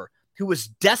Baltimore, who was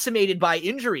decimated by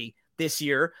injury this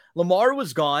year? Lamar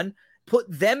was gone. Put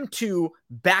them two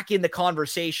back in the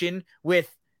conversation with,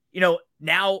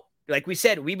 now, like we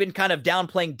said, we've been kind of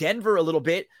downplaying Denver a little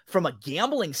bit from a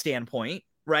gambling standpoint,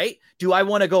 right? Do I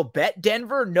want to go bet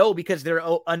Denver? No, because they're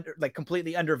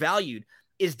completely undervalued.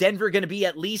 Is Denver going to be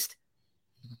at least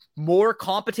more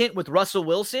competent with Russell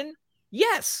Wilson?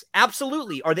 Yes,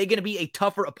 absolutely. Are they going to be a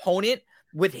tougher opponent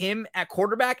with him at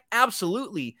quarterback?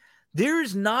 Absolutely.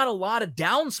 There's not a lot of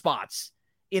down spots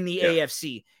in the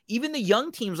AFC. Even the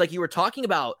young teams, like you were talking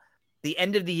about, the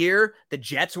end of the year, the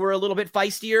Jets were a little bit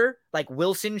feistier. Like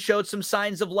Wilson showed some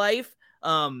signs of life.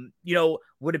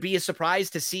 Would it be a surprise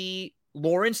to see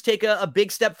Lawrence take a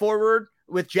big step forward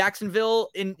with Jacksonville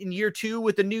in year 2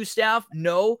 with the new staff?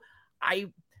 No,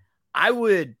 I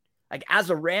would, like, as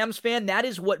a Rams fan, that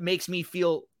is what makes me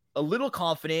feel a little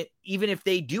confident, even if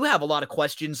they do have a lot of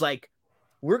questions. Like,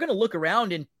 we're going to look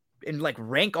around and like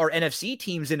rank our NFC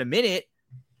teams in a minute.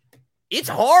 It's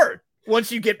hard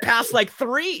once you get past like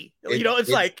 3,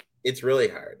 it's really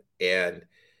hard. And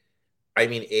I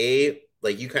mean,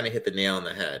 like you kind of hit the nail on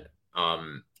the head.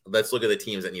 Let's look at the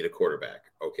teams that need a quarterback.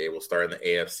 Okay, we'll start in the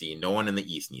AFC. No one in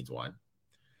the East needs one.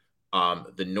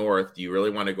 The North, do you really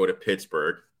want to go to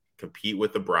Pittsburgh, compete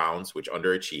with the Browns, which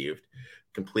underachieved,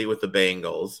 compete with the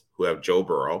Bengals, who have Joe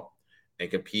Burrow, and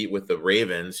compete with the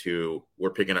Ravens, who were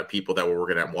picking up people that were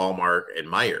working at Walmart and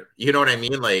Meijer? You know what I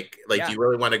mean? Like, do you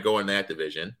really want to go in that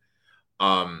division?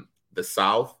 The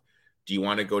South, do you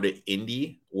want to go to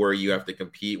Indy, where you have to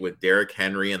compete with Derrick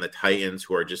Henry and the Titans,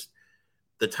 who are just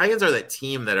 – the Titans are that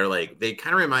team that are like – they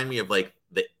kind of remind me of like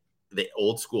the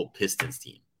old school Pistons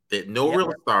team. That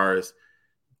real stars,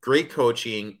 great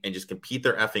coaching, and just compete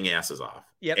their effing asses off.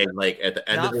 Yep. And like at the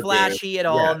end of the day, not flashy at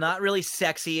all, not really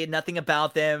sexy, nothing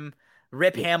about them.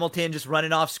 Rip Hamilton just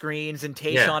running off screens, and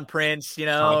Tayshaun Prince,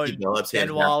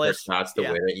 and Wallace. Shots to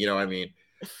win it. You know what I mean?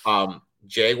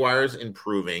 Jaguars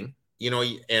improving,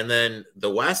 and then the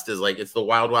West is like, it's the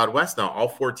wild, wild West now. All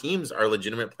 4 teams are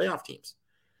legitimate playoff teams.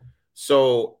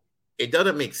 So it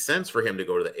doesn't make sense for him to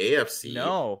go to the AFC.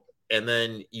 No. And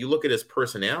then you look at his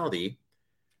personality,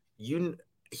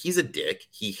 he's a dick.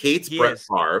 He hates Brett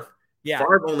Favre. Yeah.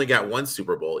 Favre only got 1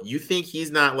 Super Bowl. You think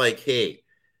he's not like, hey,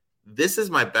 this is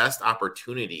my best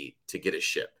opportunity to get a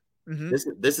ship. Mm-hmm.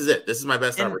 This is it. This is my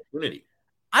best opportunity.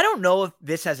 I don't know if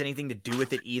this has anything to do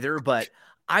with it either, but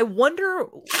I wonder,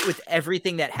 with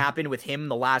everything that happened with him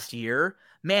the last year,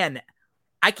 man,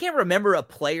 I can't remember a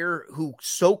player who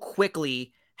so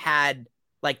quickly had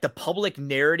like the public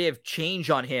narrative change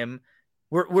on him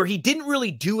where he didn't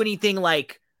really do anything.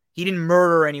 Like, he didn't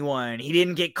murder anyone. He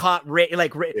didn't get caught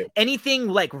anything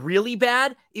like really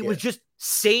bad. It was just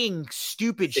saying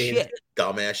stupid shit.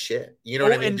 Dumbass shit. You know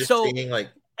what I mean? And just so saying, like,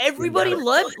 everybody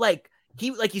loved, like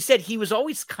you said, he was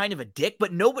always kind of a dick,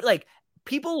 but nobody, like,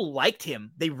 people liked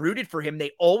him. They rooted for him.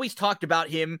 They always talked about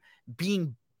him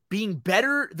being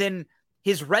better than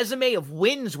his resume of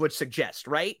wins would suggest,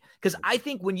 right? Because I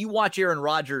think when you watch Aaron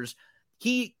Rodgers,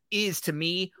 he is, to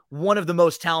me, one of the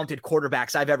most talented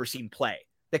quarterbacks I've ever seen play.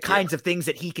 The kinds of things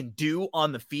that he can do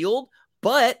on the field,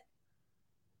 but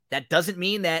that doesn't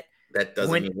mean that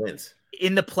mean wins.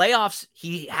 In the playoffs,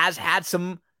 he has had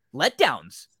some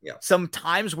letdowns. Yeah. Some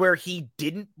times where he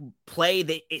didn't play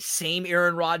the same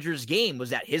Aaron Rodgers game. Was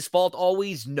that his fault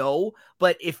always? No.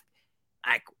 But if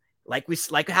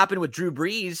like happened with Drew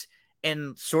Brees,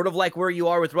 and sort of like where you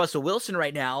are with Russell Wilson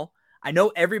right now, I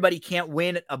know everybody can't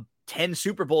win 10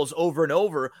 Super Bowls over and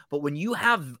over, but when you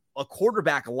have a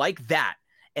quarterback like that,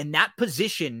 and that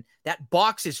position, that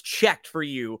box is checked for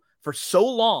you for so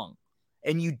long,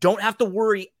 and you don't have to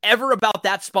worry ever about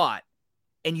that spot,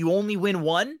 and you only win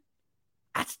 1,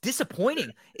 that's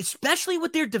disappointing, especially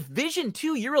with their division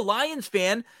too. You're a Lions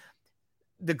fan.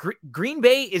 The Green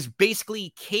Bay is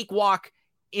basically cakewalk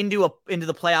into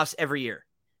the playoffs every year.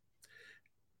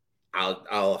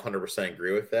 I'll 100%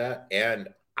 agree with that. And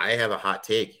I have a hot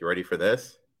take. You ready for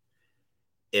this?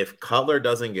 If Cutler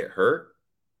doesn't get hurt,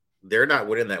 they're not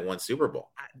winning that 1 Super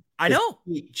Bowl. I know.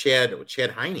 Chad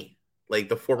Henne, like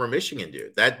the former Michigan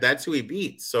dude. That's who he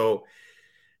beat. So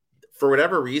for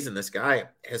whatever reason, this guy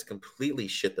has completely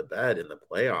shit the bed in the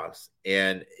playoffs.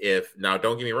 And now,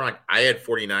 don't get me wrong, I had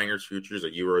 49ers futures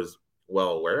that you were as well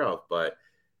aware of, but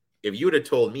if you would have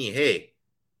told me, hey,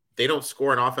 they don't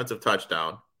score an offensive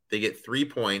touchdown, they get 3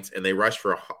 points, and they rush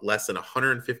for less than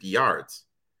 150 yards,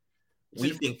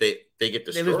 we think they get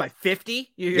destroyed. They lose by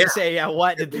 50? You're going to say, yeah,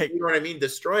 what? You know what I mean?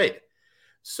 Destroyed.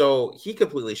 So he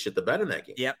completely shit the bed in that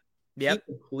game. Yep. He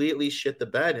completely shit the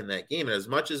bed in that game. And as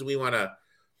much as we want to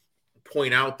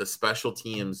point out the special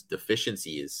teams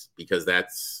deficiencies, because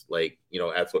that's like,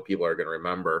 that's what people are going to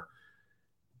remember,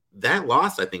 that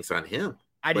loss, I think, is on him.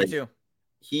 I do too.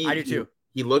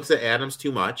 He looks at Adams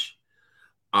too much.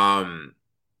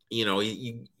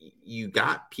 You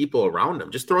got people around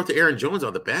him. Just throw it to Aaron Jones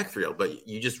on the backfield, but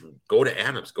you just go to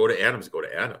Adams.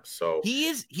 So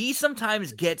he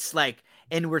sometimes gets like,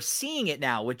 and we're seeing it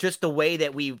now with just the way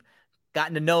that we've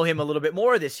gotten to know him a little bit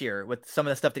more this year with some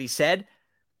of the stuff that he said.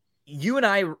 You and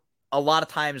I, a lot of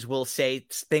times, will say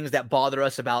things that bother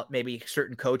us about maybe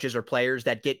certain coaches or players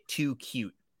that get too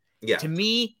cute. Yeah. To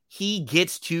me, he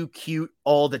gets too cute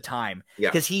all the time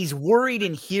because Yeah. he's worried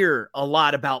in here a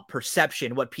lot about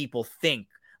perception, what people think.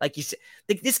 Like you said,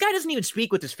 this guy doesn't even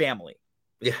speak with his family.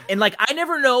 Yeah. And like, you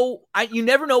never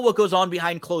know what goes on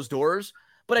behind closed doors,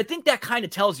 but I think that kind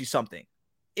of tells you something.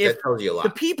 If that tells you a lot. The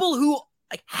people who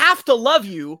like have to love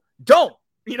you don't,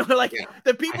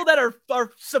 the people that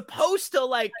are supposed to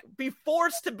like be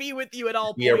forced to be with you at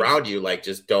all be points, around you, like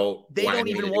just don't. They don't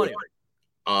even want it.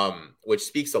 Which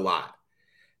speaks a lot.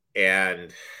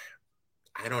 And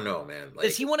I don't know, man. Like,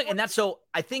 does he want to? And that's so.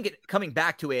 I think coming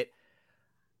back to it,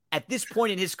 at this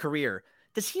point in his career,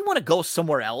 does he want to go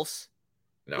somewhere else?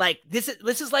 No. Like this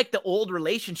is like the old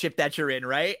relationship that you're in,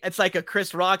 right? It's like a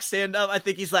Chris Rock stand up. I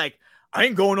think he's like, I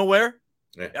ain't going nowhere.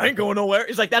 I ain't going nowhere.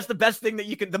 It's like, that's the best thing that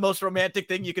you can, the most romantic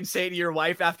thing you can say to your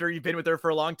wife after you've been with her for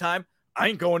a long time. I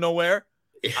ain't going nowhere.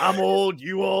 I'm old.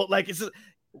 You old. Like, is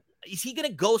he going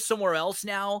to go somewhere else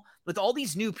now with all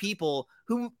these new people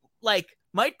who like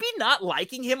might be not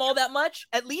liking him all that much?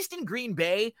 At least in Green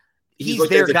Bay, he's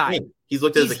their guy. He's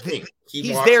looked as a king.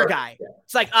 He's their guy. Yeah.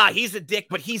 It's like, he's a dick,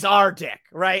 but he's our dick,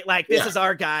 right? Like, this is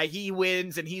our guy. He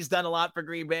wins, and he's done a lot for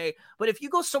Green Bay. But if you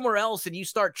go somewhere else and you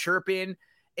start chirping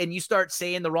and you start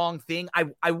saying the wrong thing,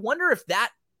 I wonder if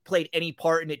that played any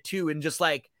part in it too. And just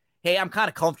like, hey, I'm kind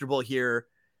of comfortable here.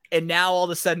 And now all of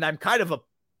a sudden I'm kind of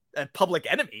a public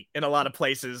enemy in a lot of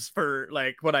places for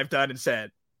like what I've done and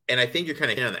said. And I think you're kind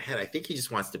of hitting on the head. I think he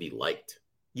just wants to be liked.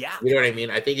 Yeah. You know what I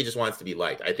mean? I think he just wants to be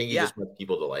liked. I think he just wants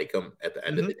people to like him at the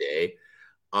end of the day.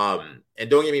 And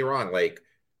don't get me wrong. Like,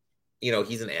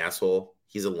 he's an asshole.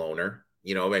 He's a loner.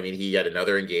 I mean, he had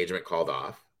another engagement called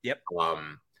off. Yep.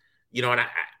 And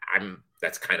I'm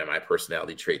that's kind of my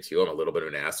personality trait too. I'm a little bit of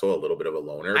an asshole, a little bit of a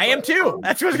loner. I am too.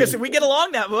 That's what I was gonna say. We get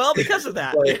along that well because of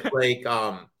that.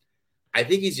 I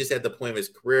think he's just at the point of his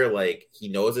career, like he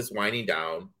knows it's winding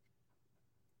down.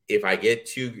 If I get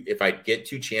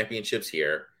two championships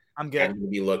here, I'm good. I'm going to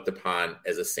be looked upon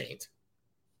as a saint,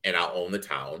 and I'll own the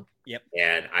town. Yep.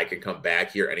 And I can come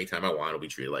back here anytime I want. I'll be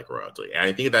treated like royalty. And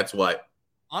I think that's what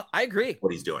I agree.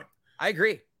 What he's doing. I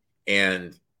agree.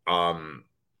 And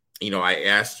I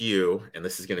asked you, and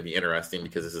this is going to be interesting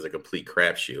because this is a complete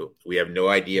crapshoot. We have no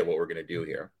idea what we're going to do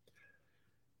here.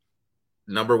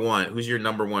 Number one, who's your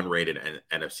number one rated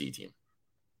NFC team?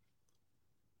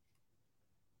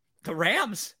 The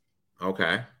Rams.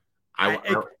 Okay.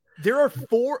 There are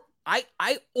four.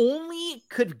 I only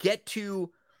could get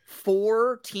to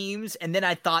 4 teams, and then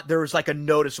I thought there was like a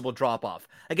noticeable drop off.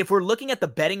 Like if we're looking at the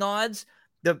betting odds,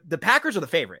 the Packers are the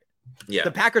favorite. Yeah,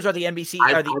 the Packers are the NBC.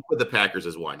 I put the Packers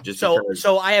as one.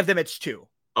 So I have them at 2.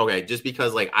 Okay, just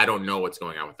because like I don't know what's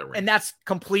going on with the Rams, and that's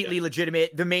completely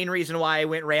legitimate. The main reason why I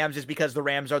went Rams is because the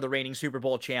Rams are the reigning Super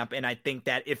Bowl champ, and I think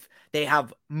that if they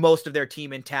have most of their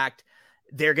team intact,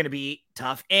 they're going to be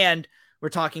tough. And we're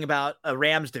talking about a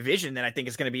Rams division that I think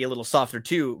is going to be a little softer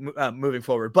too moving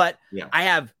forward. But I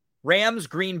have Rams,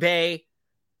 Green Bay,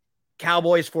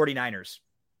 Cowboys, 49ers.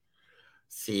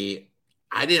 See,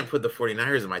 I didn't put the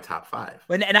 49ers in my top 5.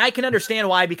 And I can understand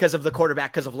why, because of the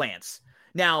quarterback, because of Lance.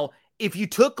 Now, if you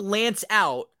took Lance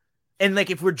out, and like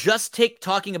if we're just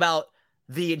talking about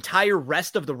the entire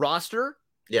rest of the roster,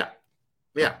 I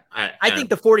think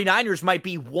the 49ers might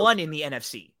be 1 in the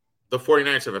NFC. The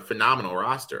 49ers have a phenomenal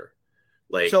roster.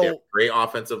 Like, they have great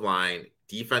offensive line,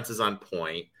 defense is on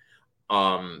point.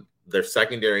 Their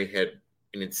secondary had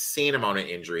an insane amount of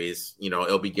injuries.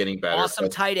 It'll be getting better. Awesome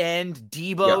tight end.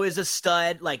 Debo is a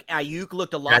stud. Like Ayuk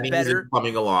looked a lot better.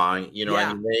 Coming along.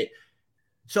 I mean,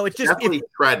 so it's just definitely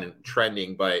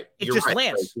trending, but it's just right,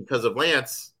 Lance. because of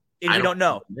Lance. You don't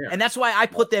know. And that's why I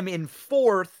put them in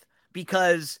 4th,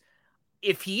 because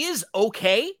if he is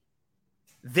okay,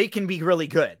 they can be really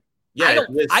good. Yeah,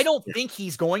 I don't think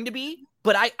he's going to be,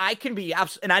 but I can be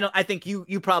and I think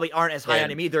you probably aren't as high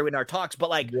on him either in our talks, but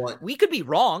like we could be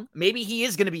wrong. Maybe he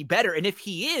is going to be better. And if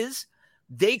he is,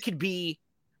 they could be,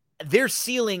 their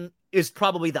ceiling is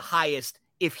probably the highest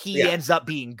if he ends up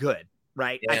being good.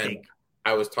 Right. And I think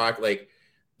I was talking, like,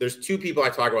 there's two people I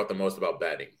talk about the most about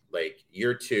betting, like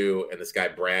you're two, and this guy,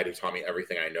 Brad, who taught me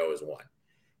everything I know, is one.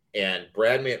 And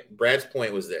Brad's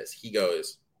point was this. He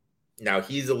goes, now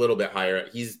he's a little bit higher.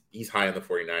 He's high on the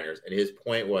 49ers. And his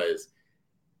point was,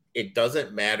 it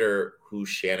doesn't matter who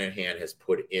Shanahan has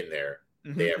put in there.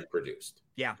 They have produced.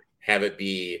 Yeah. Have it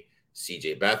be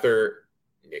CJ Beathard,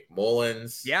 Nick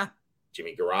Mullins. Yeah.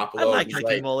 Jimmy Garoppolo. I like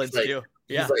Nick Mullins too.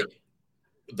 Yeah. He's like,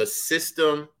 the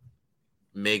system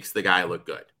makes the guy look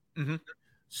good.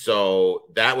 So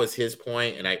that was his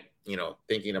point. And I,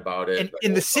 thinking about it.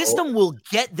 And the system will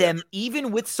get them,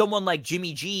 even with someone like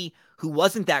Jimmy G, who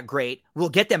wasn't that great, will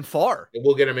get them far. It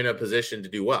will get them in a position to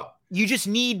do well. You just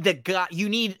need you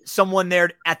need someone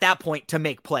there at that point to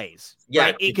make plays. Yeah.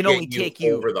 Right? It can only take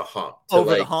you over the hump.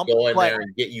 The hump. Go in there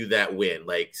and get you that win.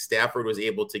 Like Stafford was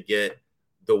able to get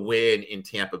the win in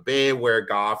Tampa Bay, where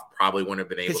Goff probably wouldn't have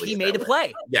been able to. Because he made a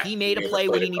play. Yeah, he made a play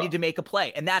when he needed to make a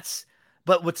play. And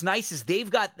but what's nice is they've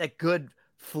got that good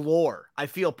floor. I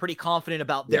feel pretty confident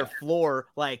about their floor.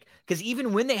 Like, because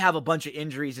even when they have a bunch of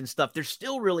injuries and stuff, they're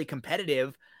still really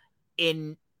competitive.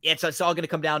 It's all going to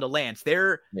come down to Lance.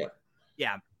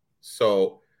 Yeah.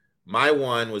 So my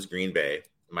 1 was Green Bay.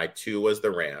 My 2 was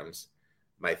the Rams.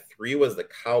 My 3 was the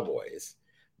Cowboys.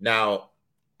 Now,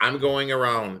 I'm going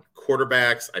around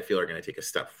quarterbacks I feel are going to take a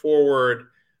step forward,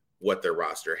 what their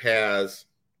roster has.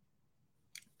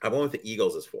 I'm going with the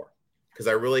Eagles as 4 because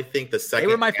I really think the second.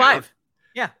 They were my 5.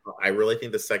 Yeah. I really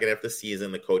think the second half of the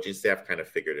season, the coaching staff kind of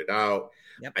figured it out.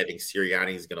 Yep. I think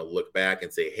Sirianni is going to look back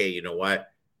and say, hey, you know what?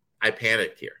 I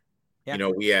panicked here.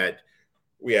 Yep.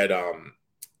 We had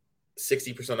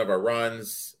 60% of our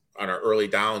runs on our early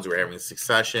downs. We were having a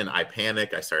succession. I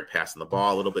panicked. I started passing the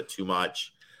ball a little bit too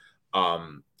much.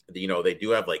 They do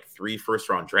have like 3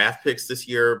 first-round draft picks this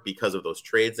year because of those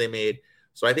trades they made.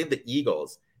 So I think the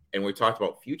Eagles, and we talked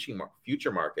about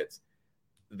future markets,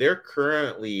 they're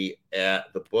currently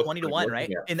at the book 20-1,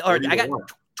 right? I got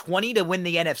 20 to win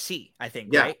the NFC, I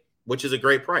think, right? Which is a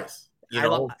great price,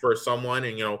 for someone.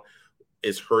 And,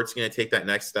 is Hurts going to take that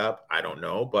next step? I don't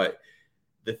know. But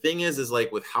the thing is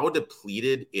like with how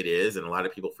depleted it is, and a lot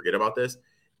of people forget about this,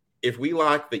 if we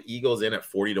lock the Eagles in at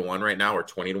 40-1 right now, or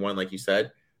 20-1, like you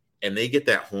said, and they get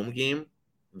that home game,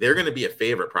 they're going to be a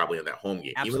favorite probably in that home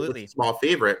game. Absolutely. Even if it's a small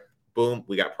favorite, boom,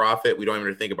 we got profit. We don't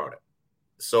even think about it.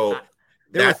 So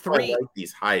there were 3 like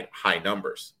these high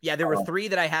numbers. Yeah, there were 3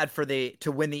 that I had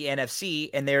to win the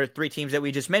NFC, and there are 3 teams that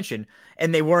we just mentioned,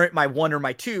 and they weren't my 1 or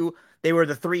my 2. They were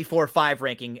the 3, 4, 5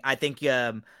 ranking. I think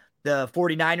the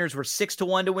 49ers were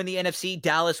 6-1 to win the NFC.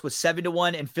 Dallas was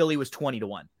 7-1, and Philly was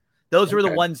 20-1. Those were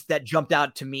the ones that jumped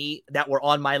out to me that were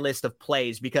on my list of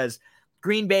plays, because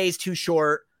Green Bay's too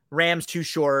short, Rams too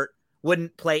short,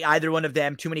 wouldn't play either one of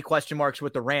them, too many question marks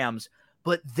with the Rams.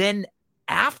 But then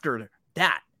after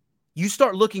that, you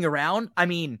start looking around. I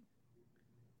mean,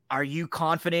 are you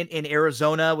confident in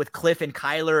Arizona with Cliff and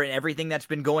Kyler and everything that's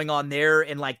been going on there,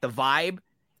 and like the vibe?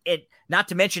 Not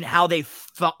to mention how they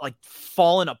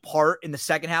fallen apart in the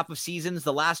second half of seasons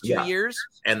the last 2 years.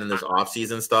 And then there's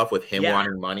off-season stuff with him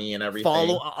wanting money and everything.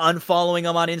 Unfollowing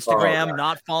him on Instagram,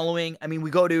 not following. I mean, we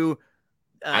go to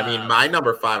my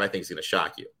number 5 I think is going to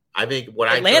shock you. I think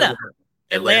Atlanta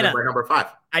my number 5.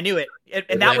 I knew it.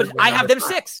 And that was I have them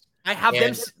 6. I have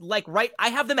them I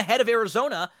have them ahead of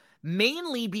Arizona,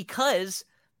 mainly because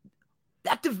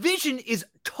that division is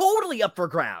totally up for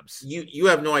grabs. You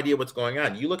have no idea what's going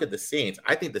on. You look at the Saints.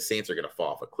 I think the Saints are going to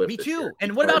fall off a cliff. Me too.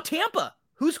 And what about Tampa?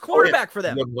 Who's quarterback for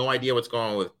them? You have no idea what's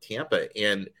going on with Tampa.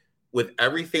 And with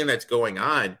everything that's going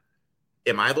on,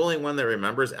 am I the only one that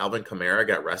remembers Alvin Kamara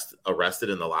got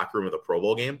arrested in the locker room of the Pro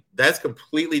Bowl game? That's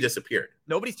completely disappeared.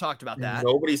 Nobody's talked about that.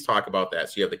 Nobody's talked about that.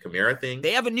 So you have the Kamara thing.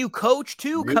 They have a new coach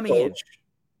too coming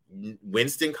in.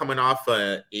 Winston coming off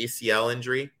an ACL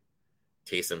injury.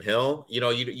 Taysom Hill, you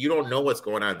don't know what's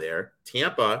going on there.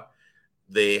 Tampa,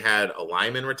 they had a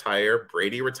lineman retire,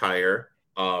 Brady retire,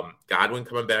 Godwin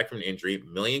coming back from an injury,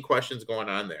 million questions going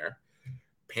on there.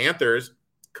 Panthers,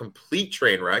 complete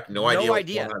train wreck, no idea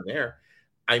what's going on there.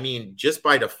 I mean, just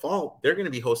by default, they're going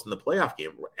to be hosting the playoff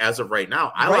game as of right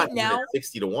now. I like them at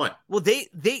 60-1. Well, they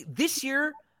this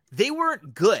year they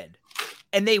weren't good,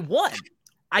 and they won.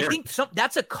 I think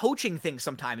that's a coaching thing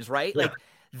sometimes, right? Yeah. Like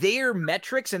their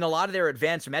metrics and a lot of their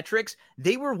advanced metrics,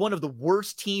 they were one of the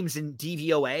worst teams in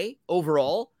DVOA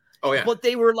overall. Oh yeah. But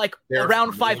they were like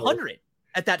around 500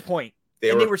 at that point.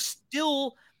 They were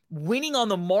still winning on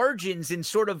the margins and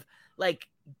sort of like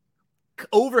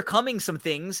overcoming some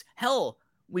things. Hell,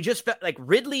 we just felt like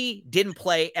Ridley didn't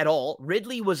play at all.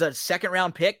 Ridley was a second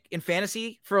round pick in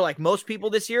fantasy for like most people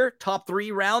this year, top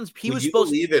 3 rounds. Would you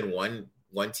believe in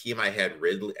one team I had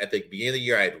Ridley at the beginning of the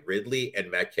year? I had Ridley and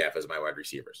Metcalf as my wide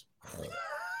receivers.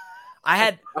 I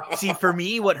had for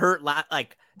me, what hurt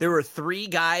like there were 3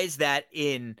 guys that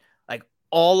in like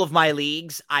all of my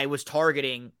leagues I was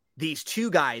targeting these 2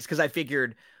 guys because I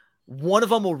figured one of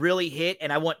them will really hit,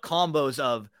 and I want combos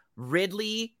of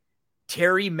Ridley,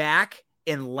 Terry Mack,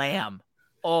 and Lamb.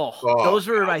 Those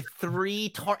were my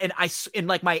 3 and in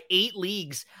like my 8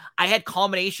 leagues, I had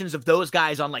combinations of those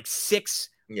guys on like 6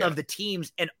 of the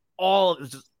teams, and all it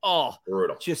was just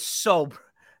brutal. Just so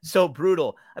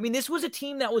brutal. I mean, this was a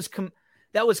team that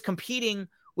was competing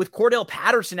with Cordell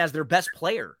Patterson as their best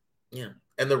player. Yeah.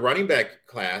 And the running back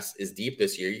class is deep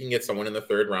this year. You can get someone in the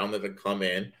 3rd round that can come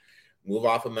in, move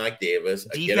off of Mike Davis.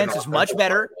 Defense is much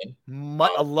better.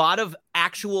 A lot of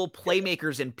actual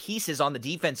playmakers and pieces on the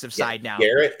defensive side now.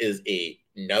 Garrett is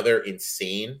another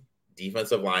insane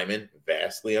defensive lineman,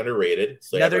 vastly underrated.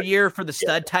 So another year for the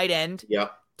stud tight end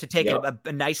to take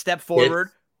a nice step forward.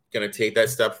 Going to take that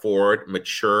step forward,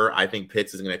 mature. I think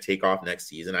Pitts is going to take off next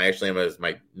season. I actually have him as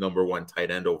my number 1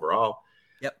 tight end overall.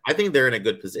 Yep. I think they're in a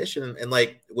good position. And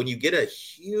like when you get a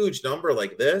huge number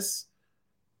like this,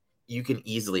 you can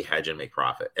easily hedge and make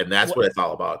profit. And that's what it's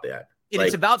all about.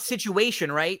 It's about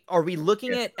situation, right? Are we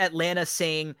looking at Atlanta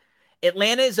saying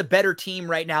Atlanta is a better team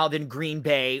right now than Green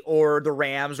Bay or the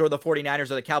Rams or the 49ers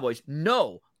or the Cowboys?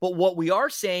 No. But what we are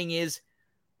saying is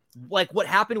like what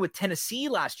happened with Tennessee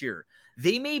last year.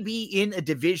 They may be in a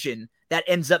division that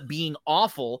ends up being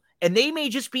awful, and they may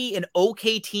just be an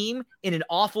okay team in an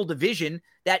awful division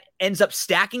that ends up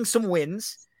stacking some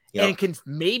wins and can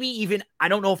maybe even, I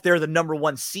don't know if they're the number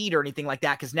 1 seed or anything like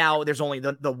that, because now there's only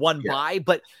the one bye,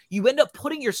 but you end up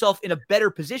putting yourself in a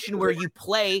better position where you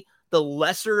play the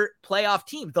lesser playoff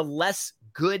team, the less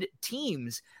good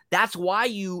teams. That's why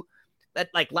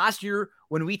like last year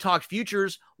when we talked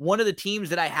futures, one of the teams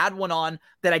that I had one on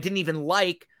that I didn't even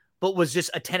like, but was just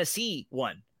a Tennessee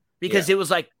one, because it was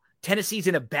like Tennessee's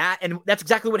in a bad, and that's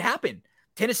exactly what happened.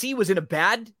 Tennessee was in a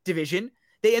bad division.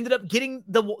 They ended up getting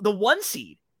the 1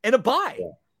 seed and a bye. Yeah.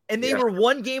 And they were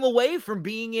 1 game away from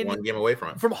being in 1 game away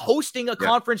from hosting a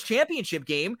conference championship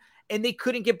game, and they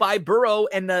couldn't get by Burrow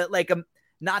and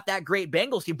not that great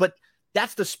Bengals team. But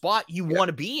that's the spot you want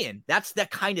to be in. That's that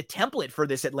kind of template for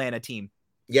this Atlanta team.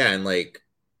 Yeah, and like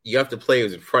you have to play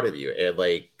who's in front of you, and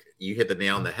like you hit the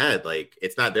nail on the head. Like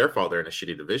it's not their fault they're in a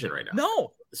shitty division right now.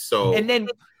 No. So and then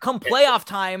come playoff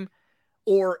time,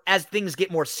 or as things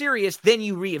get more serious, then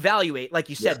you reevaluate. Like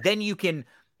you said, then you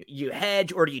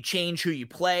hedge or do you change who you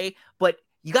play, but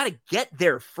you got to get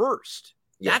there first.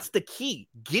 That's the key,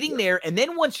 getting there. And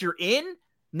then once you're in,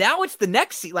 now it's the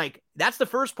next seat. Like that's the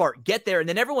first part, get there. And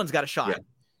then everyone's got a shot.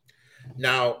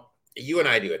 Now you and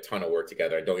I do a ton of work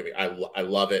together. And don't get me, I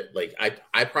love it. Like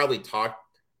I probably talk,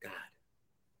 God,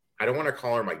 I don't want to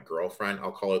call her my girlfriend.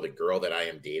 I'll call her the girl that I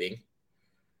am dating.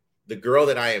 The girl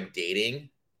that I am dating,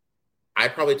 I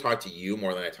probably talk to you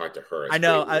more than I talk to her. I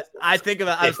know. I was thinking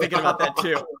about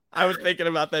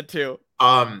that too.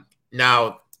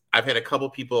 Now I've had a couple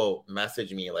people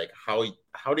message me like, how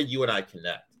did you and I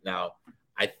connect? Now,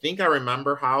 I think I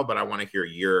remember how, but I want to hear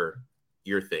your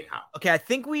thing. How? Okay. I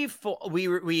think we were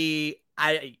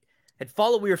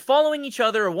following each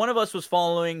other, or one of us was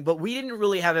following, but we didn't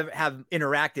really have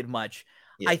interacted much.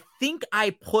 Yeah. I think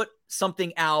I put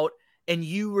something out and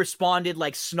you responded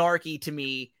like snarky to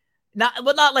me.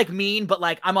 Not like mean, but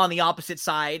like I'm on the opposite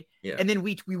side. Yeah. And then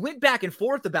we went back and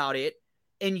forth about it,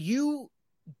 and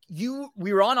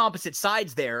we were on opposite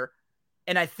sides there.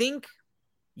 And I think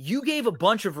you gave a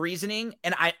bunch of reasoning,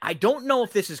 and I don't know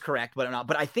if this is correct,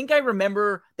 but I think I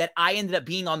remember that I ended up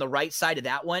being on the right side of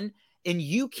that one. And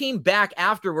you came back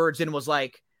afterwards and was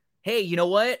like, hey, you know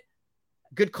what?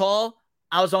 Good call.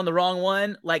 I was on the wrong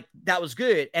one. Like that was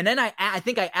good. And then I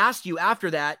think I asked you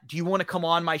after that, do you want to come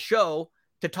on my show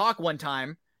to talk one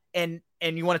time, and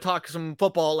you want to talk some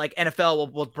football, like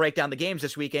NFL, we'll break down the games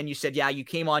this weekend. You said, yeah, you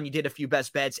came on, you did a few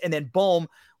best bets, and then boom,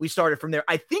 we started from there.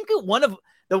 I think one of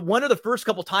the first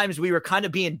couple times we were kind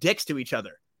of being dicks to each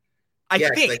other. I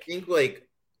think like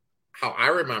how I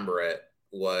remember it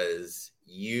was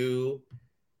it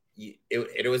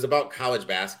was about college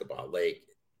basketball. And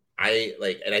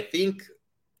I think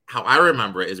how I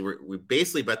remember it is we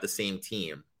basically bet the same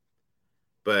team,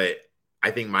 but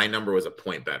I think my number was a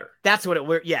point better. That's what it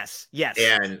were. Yes.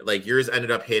 And like yours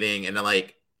ended up hitting, and then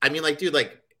like I mean, like, dude,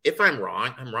 like if I'm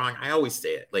wrong, I'm wrong. I always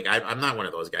say it. Like I'm not one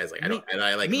of those guys. Like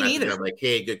I like me neither. I'm like,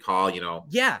 hey, good call,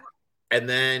 Yeah.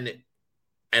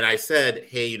 And I said,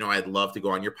 hey, I'd love to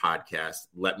go on your podcast.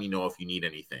 Let me know if you need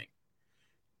anything.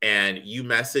 And you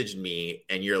messaged me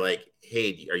and you're like,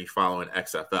 hey, are you following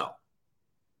XFL?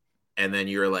 And then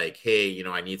you're like, hey,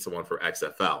 I need someone for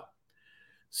XFL.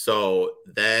 So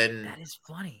then that is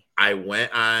funny. I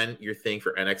went on your thing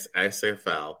for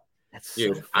XFL. That's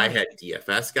so funny. I had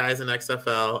DFS guys in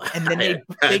XFL. And then they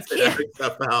can't.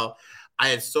 XFL. I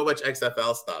had so much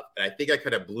XFL stuff. And I think I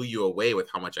kind of blew you away with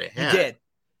how much I had. You did.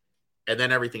 And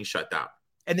then everything shut down.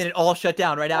 And then it all shut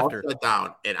down after. Shut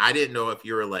down. And I didn't know if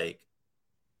you were like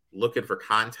looking for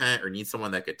content or need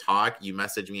someone that could talk. You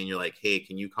messaged me and you're like, hey,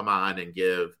 can you come on and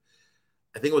give,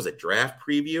 I think it was a draft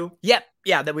preview. Yep.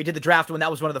 Yeah. That we did the draft when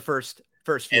that was one of the first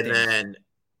few things.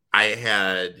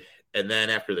 And then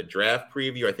after the draft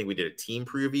preview, I think we did a team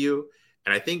preview.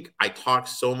 And I think I talked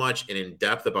so much and in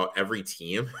depth about every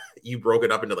team. You broke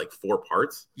it up into like 4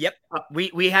 parts. Yep.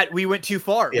 We went too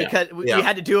far because we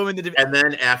had to do them in the And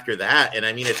then after that, and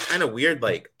I mean, it's kind of weird,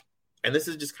 like, and this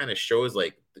is just kind of shows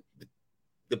like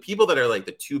the people that are like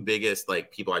the 2 biggest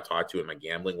like people I talk to in my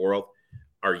gambling world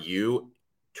are you.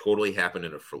 Totally happened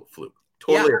in a fluke.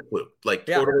 Totally a fluke. Like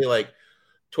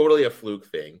totally a fluke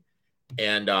thing.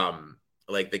 And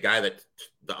like the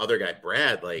other guy,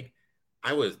 Brad, like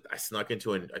I snuck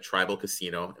into a tribal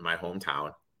casino in my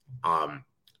hometown.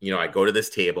 I go to this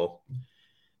table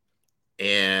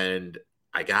and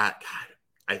I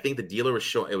think the dealer was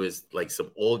showing, it was like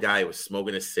some old guy was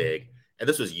smoking a cig. And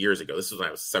this was years ago. This was when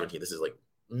I was 17. This is like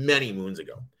many moons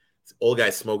ago. This old guy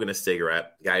smoking a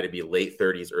cigarette, guy to be late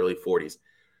 30s, early 40s,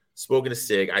 smoking a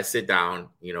cig. I sit down,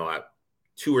 at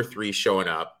 2 or 3 showing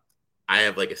up. I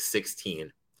have like a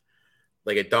 16,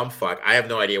 like a dumb fuck. I have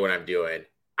no idea what I'm doing.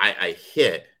 I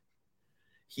hit.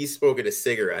 He's smoking a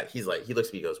cigarette. He looks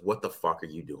at me, he goes, what the fuck are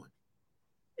you doing?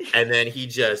 And then I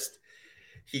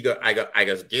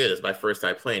goes, dude, this is my first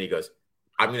time playing. He goes,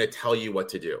 I'm going to tell you what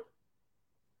to do.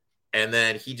 And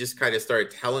then he just kind of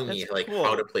started telling me like cool.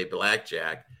 How to play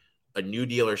blackjack. A new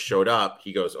dealer showed up.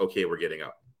 He goes, okay, we're getting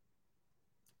up.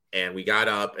 And we got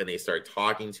up and they started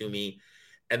talking to me.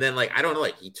 And then, like, I don't know,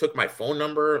 like, he took my phone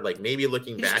number, like, maybe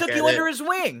looking back at it. He took you under his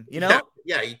wing, Yeah,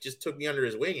 he just took me under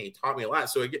his wing and he taught me a lot.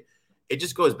 So it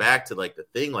just goes back to, like, the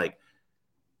thing, like,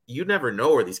 you never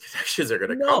know where these connections are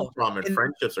going to come from and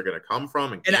friendships are going to come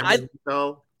from.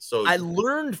 So I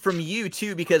learned from you,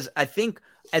 too, because I think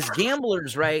as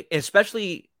gamblers, right,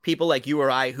 especially people like you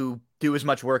or I who do as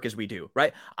much work as we do,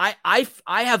 right, I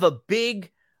have a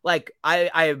big, like,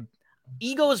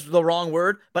 ego is the wrong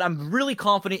word, but I'm really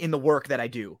confident in the work that I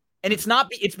do. And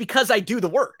it's because I do the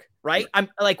work, right? I'm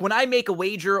like, when I make a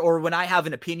wager or when I have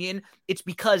an opinion, it's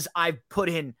because I've put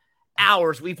in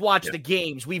hours. We've watched the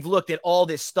games. We've looked at all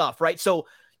this stuff, right? So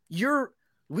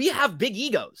we have big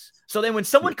egos. So then when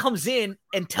someone comes in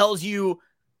and tells you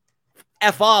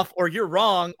F off or you're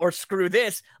wrong or screw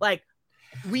this, like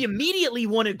we immediately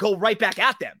want to go right back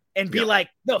at them and be like,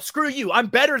 no, screw you. I'm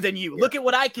better than you. Look at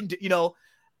what I can do.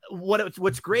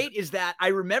 What's great is that I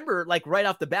remember, like, right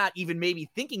off the bat, even maybe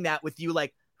thinking that with you,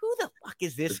 like, who the fuck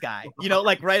is this guy?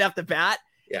 Like right off the bat.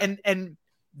 Yeah. And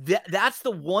that's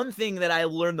the one thing that I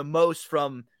learned the most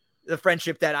from the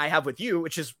friendship that I have with you,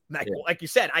 which is like you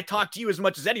said, I talk to you as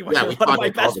much as anyone. You're one of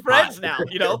my best friends now,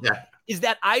 is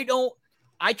that I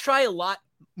try a lot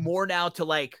more now to,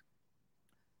 like,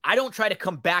 I don't try to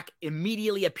come back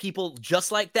immediately at people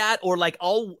just like that, or like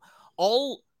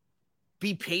I'll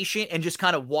be patient and just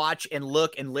kind of watch and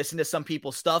look and listen to some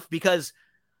people's stuff, because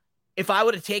if I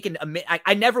would have taken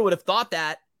I never would have thought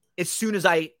that as soon as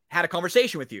I had a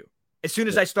conversation with you, as soon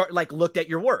as I looked at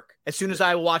your work, as soon as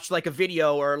I watched like a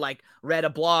video or like read a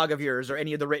blog of yours or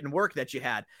any of the written work that you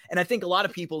had. And I think a lot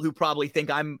of people who probably think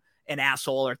I'm an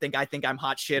asshole or think I'm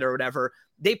hot shit or whatever,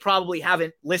 they probably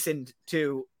haven't listened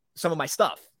to some of my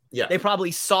stuff. Yeah. They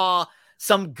probably saw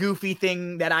some goofy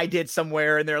thing that I did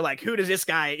somewhere and they're like, who does this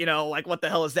guy, like, what the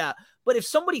hell is that? But if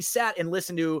somebody sat and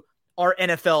listened to our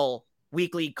NFL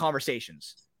weekly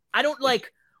conversations,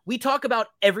 we talk about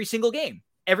every single game,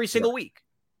 every single week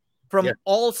from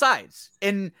all sides.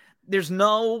 And there's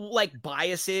no like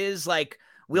biases. Like,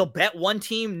 we'll bet one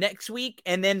team next week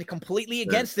and then completely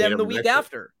against them the week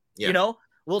after,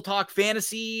 we'll talk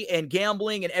fantasy and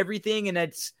gambling and everything. And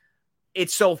it's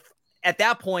so at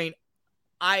that point,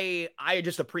 I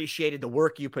just appreciated the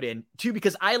work you put in too,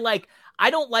 because I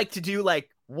don't like to do like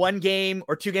one game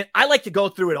or 2 games. I like to go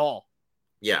through it all.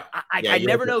 Yeah. I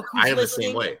never know who's I am listening.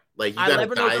 the same way. Like, you I got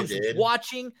never know guys who's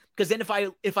watching, because then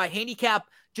if I handicap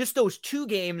just those 2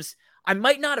 games, I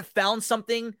might not have found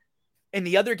something in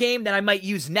the other game that I might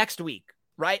use next week,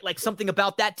 right? Like something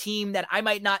about that team that I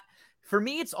might not. For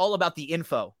me, it's all about the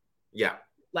info. Yeah.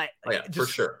 Like, for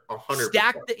sure. 100%.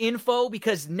 Stack the info,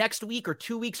 because next week or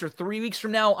 2 weeks or 3 weeks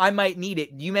from now, I might need it.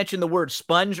 You mentioned the word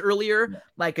sponge earlier. Yeah.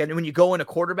 Like, and when you go in a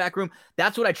quarterback room,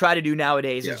 that's what I try to do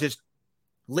nowadays is just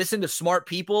listen to smart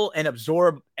people and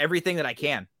absorb everything that I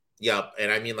can. Yep. And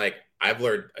I mean, like, I've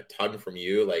learned a ton from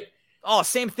you. Like,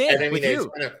 same thing. And I mean, with you.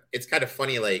 It's kind of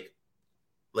funny. Like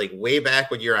way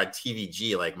back when you're on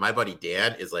TVG, like my buddy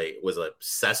Dan was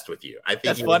obsessed with you. I think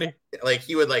that's funny.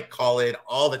 He would like call in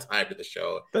all the time to the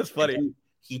show. That's funny.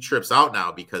 He trips out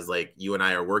now because like you and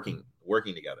I are working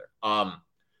together. That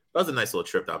was a nice little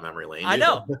trip down memory lane. I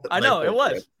know. It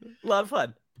was a lot of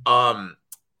fun.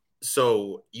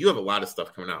 So you have a lot of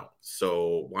stuff coming out.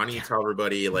 So why don't you tell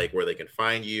everybody like where they can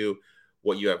find you,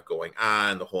 what you have going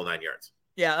on, the whole 9 yards.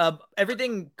 Yeah,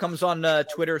 everything comes on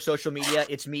Twitter, social media.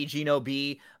 It's me, Gino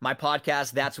B. My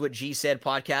podcast, That's What G Said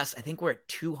podcast. I think we're at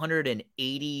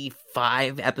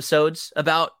 285 episodes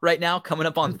about right now, coming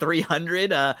up on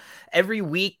 300. Every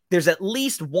week, there's at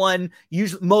least one.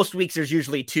 Usually, most weeks, there's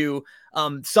usually 2.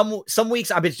 Some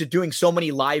weeks, I've been just doing so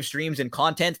many live streams and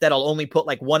content that I'll only put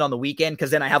like 1 on the weekend,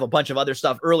 because then I have a bunch of other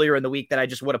stuff earlier in the week that I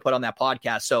just would have put on that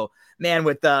podcast. So, man,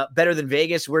 with Better Than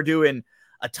Vegas, we're doing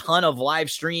a ton of live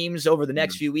streams over the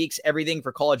next few weeks, everything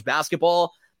for college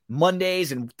basketball.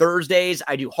 Mondays and Thursdays,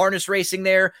 I do harness racing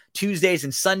there. Tuesdays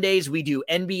and Sundays, we do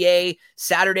NBA.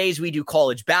 Saturdays, we do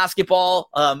college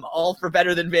basketball, all for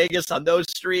Better Than Vegas on those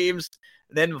streams.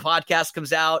 And then the podcast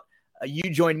comes out. You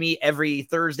join me every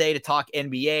Thursday to talk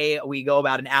NBA. We go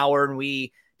about an hour and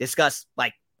we discuss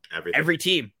like every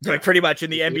team, like pretty much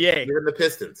in the NBA. You're in the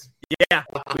Pistons. Yeah,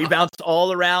 we bounced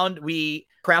all around. We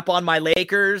crap on my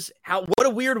Lakers. What a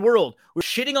weird world. We're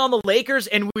shitting on the Lakers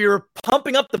and we were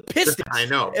pumping up the Pistons. I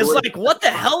know. It's like, what the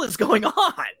hell is going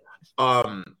on?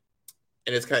 And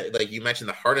it's kind of like you mentioned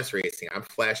the harness racing. I'm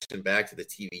flashing back to the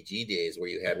TVG days where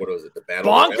you had, what was it, the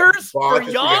battle? Bonkers for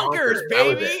Yonkers,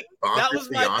 baby. That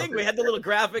was my thing. We had the little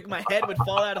graphic. My head would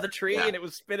fall out of the tree and it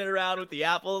was spinning around with the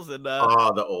apples. And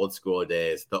the old school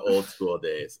days.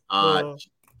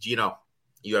 Gino,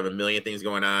 you have a million things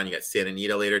going on. You got Santa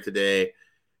Anita later today.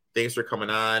 Thanks for coming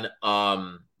on.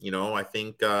 I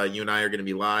think you and I are going to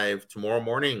be live tomorrow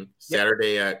morning,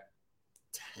 Saturday at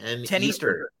 10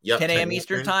 Eastern. Yep, 10 a.m.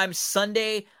 Eastern time.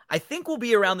 Sunday, I think we'll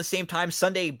be around the same time.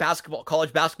 Sunday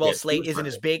college basketball slate isn't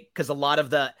as big because a lot of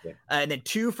the and then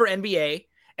 2 for NBA.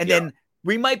 And then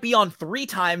we might be on 3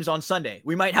 times on Sunday.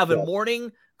 We might have a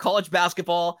morning college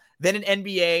basketball, then an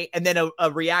NBA, and then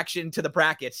a reaction to the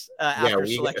brackets after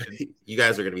selection. You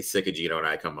guys are going to be sick of Gino and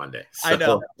I come Monday. So. I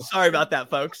know. Sorry about that,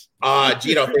 folks.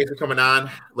 Gino, thanks for coming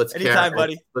on. Anytime,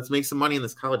 buddy. Let's make some money in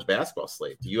this college basketball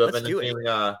slate. Do you have anything?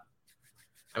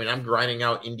 I'm grinding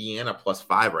out Indiana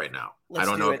 +5 right now. I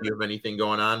don't know if you have anything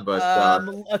going on, but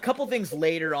a couple things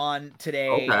later on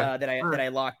today that I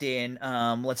locked in.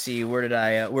 Let's see, where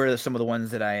are some of the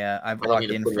ones that I've locked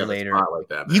in for later? Like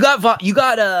that, you got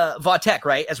Vatek,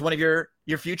 right, as one of your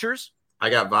futures? I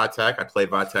got Vatek. I played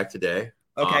Vatek today.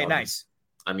 Okay, nice.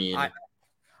 I mean,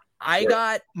 I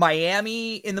got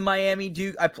Miami in the Miami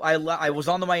Duke. I was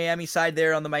on the Miami side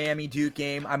there on the Miami Duke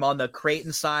game. I'm on the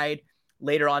Creighton side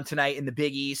later on tonight in the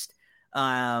Big East.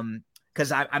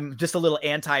 Because I'm just a little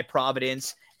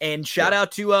anti-Providence. And shout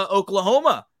out to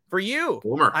Oklahoma for you.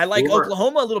 I like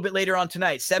Oklahoma a little bit later on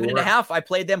tonight. 7.5. I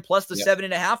played them plus the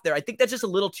 7.5 there. I think that's just a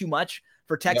little too much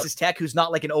for Texas Tech, who's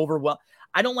not like an overwhelm.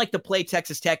 I don't like to play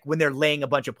Texas Tech when they're laying a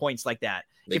bunch of points like that.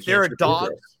 If they're a dog,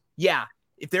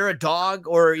 if they're a dog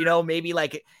or, maybe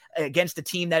like against a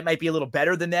team that might be a little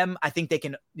better than them, I think they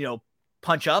can,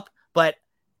 punch up. But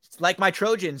like my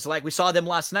Trojans, like we saw them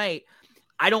last night,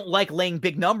 I don't like laying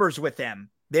big numbers with them.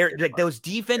 They're like those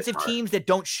defensive teams that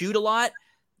don't shoot a lot,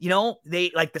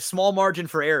 they like the small margin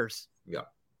for errors.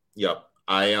 Yep.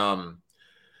 I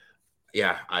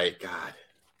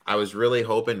was really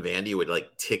hoping Vandy would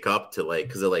like tick up to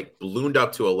because it like ballooned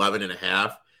up to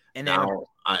 11.5. And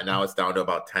now it's down to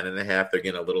about 10.5. They're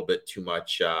getting a little bit too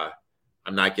much.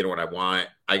 I'm not getting what I want.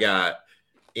 I got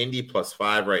Indy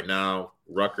 +5 right now.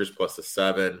 Rutgers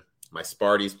 +7. My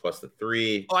Sparties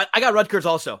 +3. Oh, I got Rutgers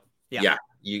also. Yeah.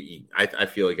 I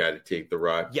feel like I got to take the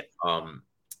Rut. Yep.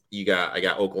 I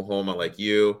got Oklahoma like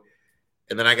you,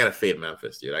 and then I got to fade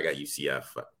Memphis, dude. I got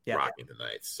UCF rocking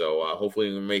tonight. So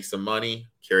hopefully we can make some money.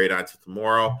 Carry it on to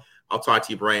tomorrow. I'll talk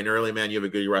to you bright and early, man. You have a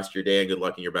good rest of your day and good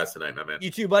luck in your bets tonight, my man. You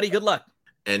too, buddy. Good luck.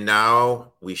 And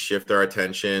now we shift our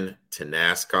attention to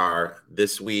NASCAR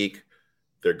this week.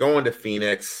 They're going to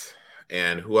Phoenix.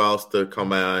 And who else to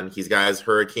come on? He's got his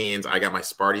Hurricanes. I got my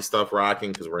Sparty stuff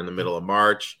rocking because we're in the middle of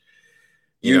March.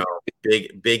 You know,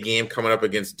 big game coming up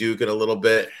against Duke in a little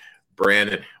bit.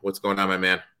 Brandon, what's going on, my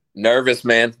man? Nervous,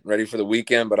 man. Ready for the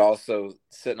weekend, but also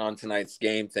sitting on tonight's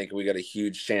game thinking we got a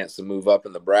huge chance to move up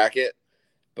in the bracket.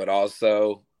 But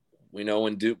also, we know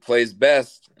when Duke plays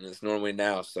best, and it's normally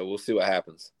now. So we'll see what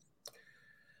happens.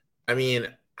 I mean,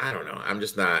 I don't know. I'm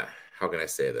just not – how can I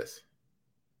say this?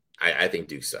 I think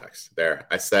Duke sucks. There,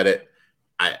 I said it.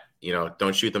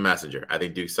 Don't shoot the messenger. I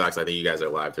think Duke sucks. I think you guys are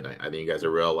live tonight. I think you guys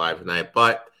are real live tonight.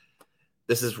 But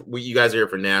this is – you guys are here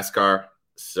for NASCAR.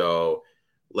 So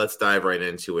let's dive right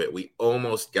into it. We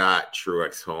almost got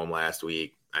Truex home last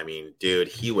week. I mean, dude,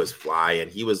 he was flying.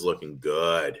 He was looking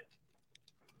good.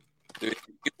 Dude,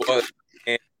 he was.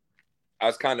 And I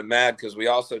was kind of mad because we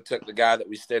also took the guy that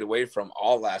we stayed away from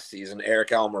all last season, Eric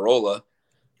Almirola,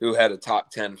 who had a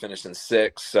top 10 finishing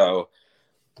 6th. So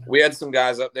we had some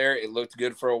guys up there. It looked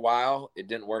good for a while. It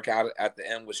didn't work out at the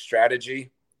end with strategy.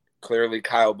 Clearly,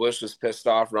 Kyle Busch was pissed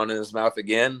off, running his mouth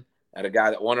again at a guy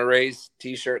that won a race.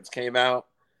 T-shirts came out.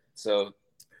 So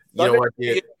you know what,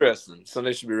 dude? Interesting.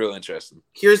 Sunday should be real interesting.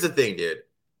 Here's the thing, dude.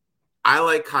 I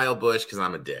like Kyle Busch because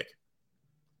I'm a dick.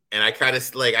 And I kind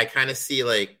of see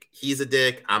like he's a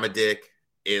dick, I'm a dick.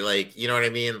 It like, you know what I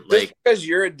mean? Like just because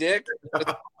you're a dick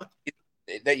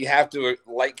that you have to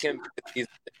like him.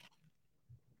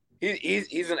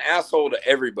 He's an asshole to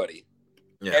everybody.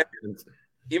 Yeah.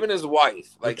 Even his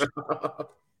wife. Like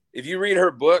if you read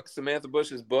her book, Samantha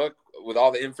Bush's book, with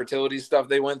all the infertility stuff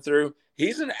they went through,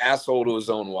 he's an asshole to his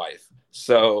own wife.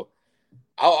 So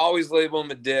I'll always label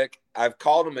him a dick. I've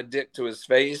called him a dick to his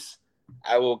face.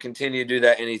 I will continue to do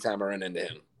that anytime I run into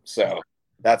him. So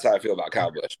that's how I feel about Kyle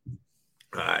Busch.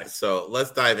 All right, so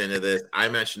let's dive into this. I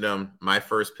mentioned him, my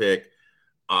first pick.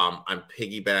 I'm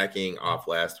piggybacking off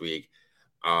last week.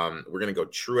 We're going to go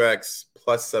Truex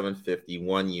plus 750,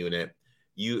 1 unit.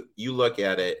 You look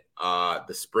at it,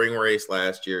 the spring race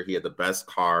last year, he had the best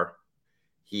car.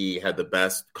 He had the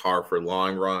best car for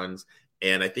long runs.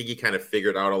 And I think he kind of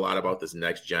figured out a lot about this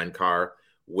next-gen car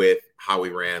with how he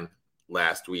ran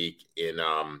last week in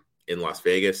Las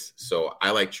Vegas. So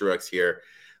I like Truex here,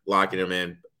 locking him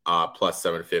in plus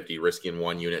 750, risking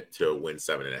 1 unit to win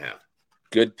 7.5.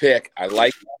 Good pick. I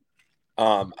like it.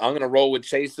 I'm going to roll with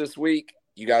Chase this week.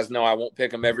 You guys know I won't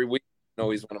pick him every week. I know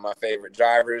he's one of my favorite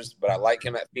drivers, but I like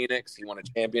him at Phoenix. He won a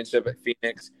championship at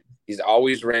Phoenix. He's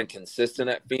always ran consistent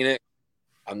at Phoenix.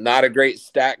 I'm not a great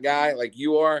stat guy like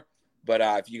you are, but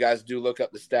if you guys do look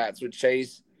up the stats with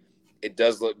Chase, it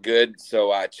does look good.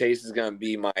 So Chase is going to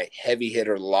be my heavy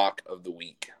hitter lock of the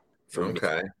week for me.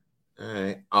 Okay. All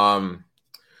right. And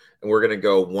we're going to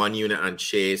go 1 unit on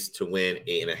Chase to win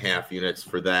 8.5 units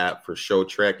for that for show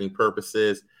tracking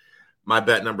purposes. My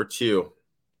bet number 2,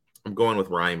 I'm going with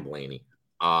Ryan Blaney.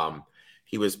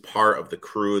 He was part of the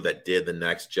crew that did the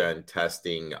next gen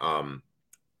testing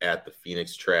at the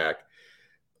Phoenix track.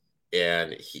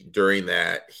 And during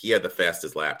that, he had the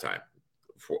fastest lap time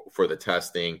for the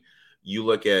testing. You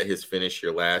look at his finish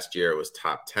here last year, it was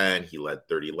top 10. He led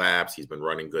 30 laps. He's been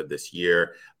running good this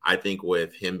year. I think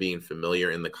with him being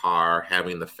familiar in the car,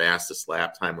 having the fastest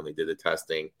lap time when they did the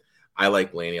testing, I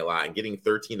like Blaney a lot. And getting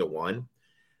 13-1,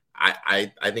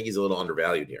 I think he's a little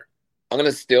undervalued here. I'm going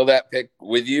to steal that pick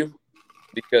with you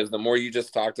because the more you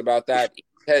just talked about that,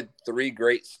 he's had 3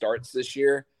 great starts this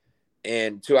year.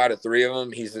 And 2 out of 3 of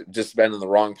them, he's just been in the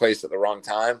wrong place at the wrong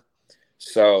time.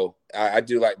 So I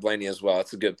do like Blaney as well.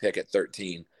 It's a good pick at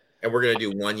 13. And we're going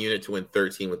to do 1 unit to win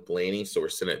 13 with Blaney. So we're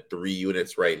sitting at 3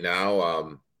 units right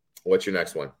now. What's your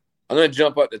next one? I'm going to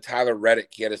jump up to Tyler Reddick.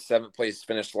 He had a 7th place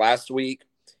finish last week.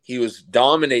 He was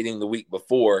dominating the week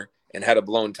before and had a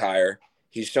blown tire.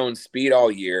 He's shown speed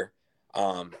all year.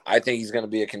 I think he's going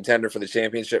to be a contender for the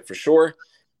championship for sure.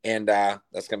 And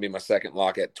that's going to be my second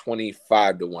lock at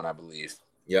 25-1, I believe.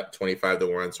 Yep,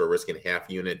 25-1. So we're risking half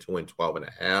unit to win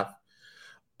 12.5.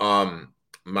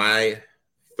 My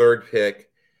third pick,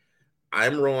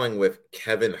 I'm rolling with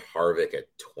Kevin Harvick at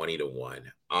 20-1.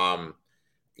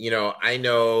 I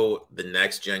know the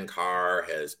next gen car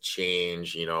has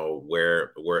changed,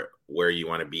 where you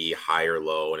want to be, high or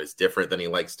low, and it's different than he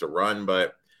likes to run.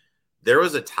 But there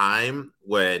was a time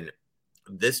when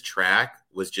this track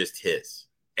was just his.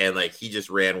 And like he just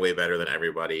ran way better than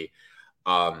everybody.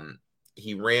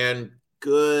 He ran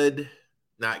good,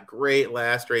 not great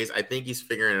last race. I think he's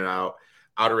figuring it out.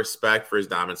 Out of respect for his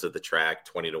dominance at the track,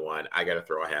 20-1. I got to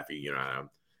throw a half a unit on him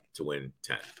to win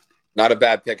 10. Not a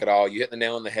bad pick at all. You hit the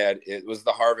nail on the head. It was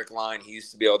the Harvick line. He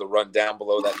used to be able to run down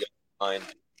below that line.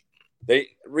 They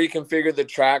reconfigured the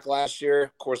track last year,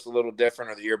 of course, a little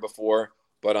different or the year before.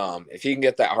 But if he can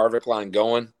get that Harvick line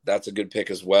going, that's a good pick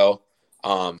as well.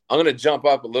 I'm going to jump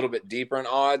up a little bit deeper in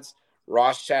odds.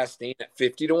 Ross Chastain at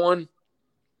 50-1.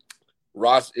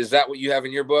 Ross, is that what you have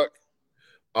in your book?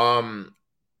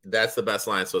 That's the best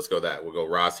line, so let's go that. We'll go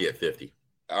Rossi at 50.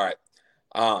 All right.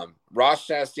 Ross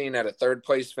Chastain had a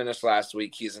third-place finish last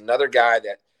week. He's another guy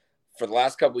that for the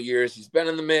last couple of years, he's been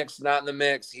in the mix, not in the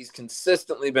mix. He's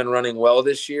consistently been running well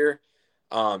this year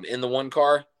in the one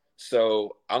car.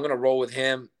 So I'm going to roll with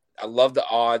him. I love the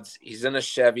odds. He's in a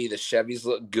Chevy. The Chevys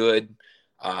look good.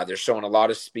 They're showing a lot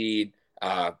of speed.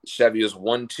 Chevy was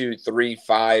 1, 2, 3,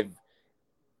 5,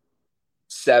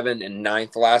 7, and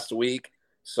 9th last week.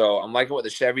 So I'm liking what the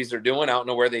Chevys are doing. I don't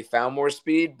know where they found more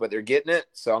speed, but they're getting it.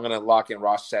 So I'm going to lock in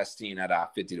Ross Chastain at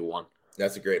 50-1.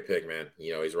 That's a great pick, man.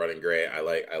 He's running great. I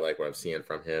like what I'm seeing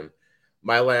from him.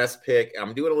 My last pick,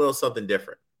 I'm doing a little something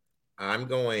different. I'm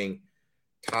going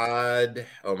Todd.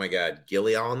 Oh my God,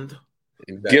 Gilliland.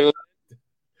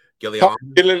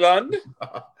 Gilliland.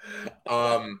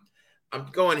 I'm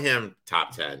going him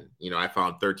top 10. I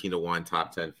found 13-1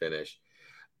 top 10 finish.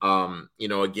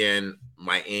 Again,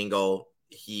 my angle.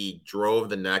 He drove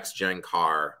the next gen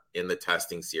car in the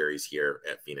testing series here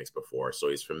at Phoenix before. So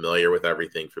he's familiar with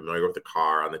everything, familiar with the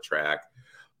car on the track.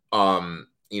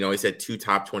 He's had 2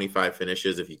 top 25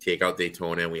 finishes. If you take out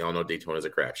Daytona, and we all know Daytona's a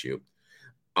crapshoot.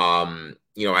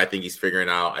 I think he's figuring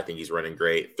out. I think he's running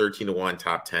great. 13-1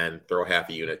 top 10, throw half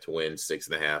a unit to win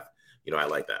 6.5. I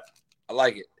like that. I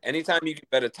like it. Anytime you can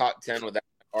bet a top 10 with that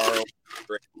ROI.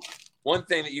 One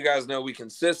thing that you guys know we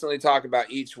consistently talk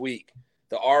about each week,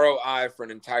 the ROI for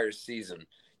an entire season.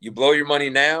 You blow your money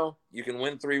now, you can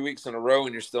win 3 weeks in a row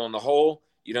and you're still in the hole.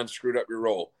 You done screwed up your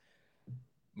roll.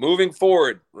 Moving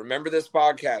forward, remember this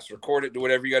podcast, record it, do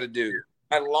whatever you got to do.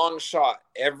 My long shot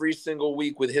every single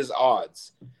week with his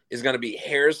odds is going to be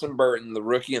Harrison Burton, the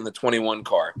rookie in the 21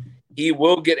 car. He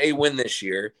will get a win this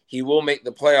year. He will make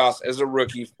the playoffs as a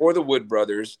rookie for the Wood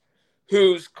brothers,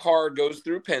 whose car goes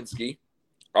through Penske.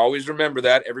 Always remember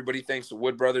that. Everybody thinks the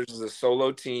Wood brothers is a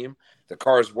solo team. The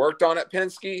car is worked on at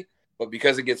Penske, but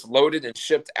because it gets loaded and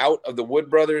shipped out of the Wood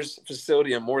brothers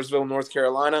facility in Mooresville, North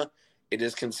Carolina, it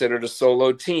is considered a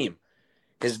solo team.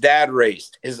 His dad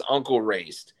raced. His uncle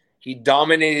raced. He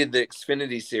dominated the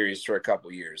Xfinity Series for a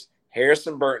couple years.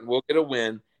 Harrison Burton will get a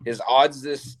win. His odds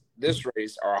this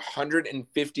race are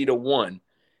 150-1.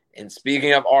 And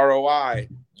speaking of ROI,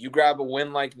 you grab a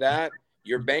win like that,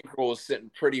 your bankroll is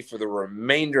sitting pretty for the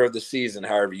remainder of the season,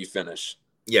 however you finish.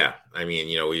 Yeah,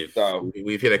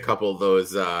 we've hit a couple of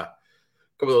those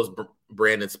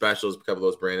Brandon specials, a couple of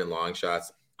those Brandon long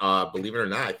shots. Believe it or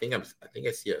not, I think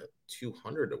I see a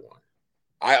 200-1.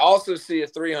 I also see a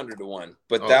 300-1,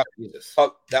 but that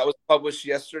was published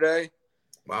yesterday.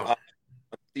 Wow. On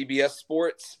CBS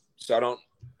Sports. So I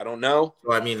don't know.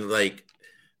 So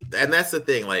and that's the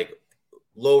thing,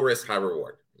 low risk, high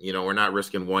reward. We're not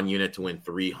risking 1 unit to win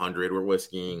 300. We're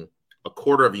risking a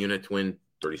quarter of a unit to win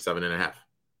 37.5.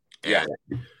 Yeah.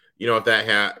 If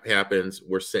that happens,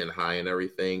 we're sitting high and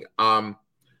everything.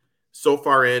 So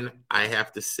far in, I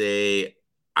have to say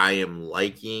I am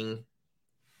liking,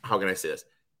 how can I say this?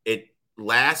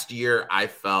 Last year, I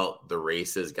felt the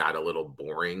races got a little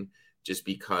boring just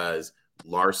because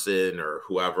Larson or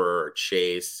whoever, or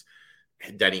Chase,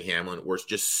 Denny Hamlin were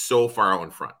just so far out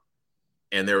in front.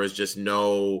 And there was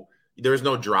no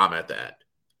drama at the end.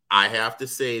 I have to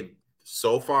say,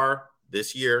 so far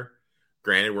this year,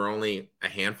 granted, we're only a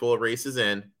handful of races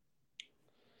in,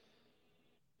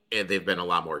 and they've been a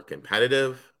lot more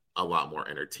competitive, a lot more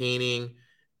entertaining.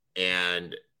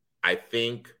 And I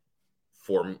think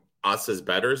for us as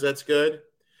bettors, that's good.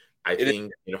 I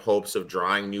think in hopes of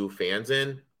drawing new fans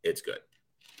in, it's good.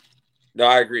 No,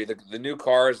 I agree. The new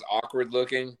car is awkward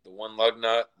looking. The one lug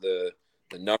nut, the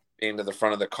number being to the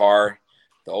front of the car.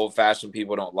 The old-fashioned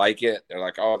people don't like it. They're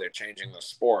like, oh, they're changing the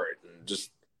sport. And just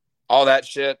all that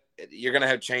shit. You're going to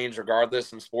have change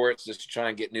regardless in sports just to try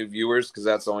and get new viewers because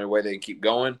that's the only way they can keep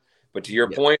going. But to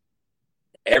your point,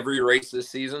 every race this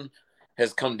season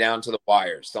has come down to the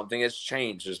wire. Something has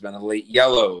changed. There's been a late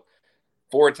yellow,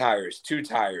 4 tires, 2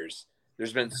 tires.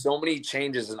 There's been so many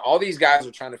changes, and all these guys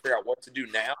are trying to figure out what to do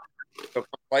now. So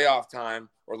playoff time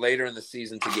or later in the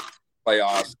season to get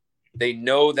playoffs, they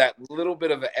know that little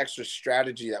bit of an extra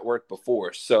strategy that worked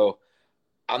before. So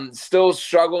I'm still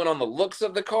struggling on the looks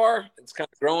of the car. It's kind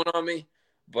of growing on me,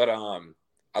 but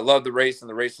I love the race, and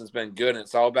the racing's been good, and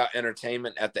it's all about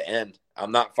entertainment at the end.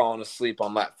 I'm not falling asleep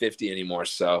on lap 50 anymore.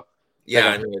 So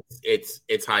yeah,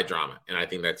 it's high drama, and I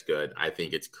think that's good. I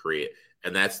think it's creative,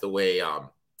 and that's the way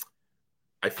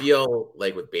I feel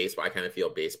like with baseball, I kind of feel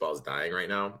baseball is dying right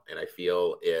now. And I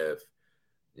feel if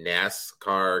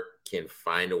NASCAR can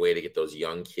find a way to get those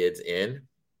young kids in,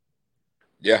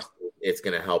 yeah, it's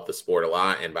going to help the sport a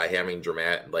lot. And by having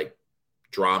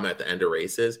drama at the end of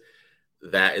races,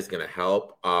 that is going to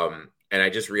help. And I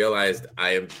just realized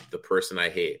I am the person I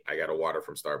hate. I got a water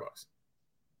from Starbucks.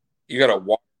 You got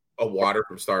a water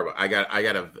from Starbucks. I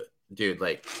got a dude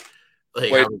like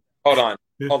wait, hold on.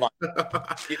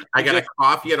 I got a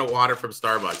coffee and a water from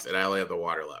Starbucks, and I only have the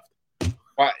water left.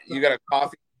 What? You got a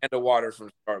coffee and a water from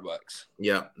Starbucks?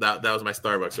 Yeah, that was my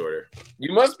Starbucks order.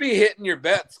 You must be hitting your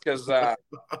bets because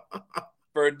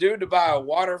for a dude to buy a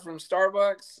water from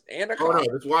Starbucks and a coffee. Oh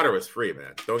no, this water was free,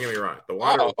 man. Don't get me wrong. The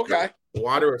water was okay. Free. The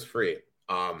water was free.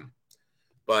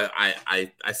 But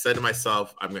I said to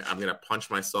myself, I'm gonna punch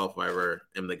myself if I ever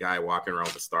am the guy walking around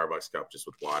with a Starbucks cup just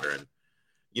with water. And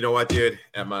you know what, dude?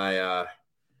 At my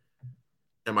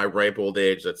ripe old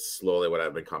age, that's slowly what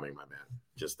I've been becoming, my man.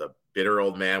 Just a bitter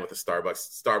old man with a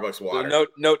Starbucks water. So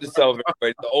note to self,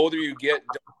 everybody. The older you get,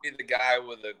 don't be the guy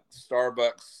with a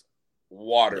Starbucks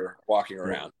water walking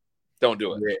around. Don't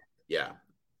do it. Yeah.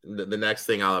 The next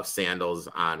thing, I'll have sandals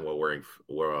on while wearing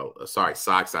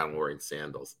socks on while wearing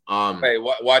sandals. Hey,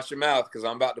 watch your mouth because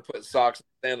I'm about to put socks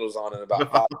and sandals on in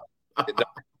about 5 minutes.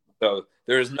 So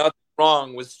there's nothing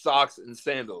wrong with socks and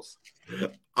sandals.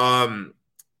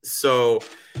 So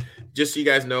just so you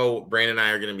guys know, Brandon and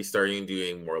I are going to be starting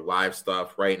doing more live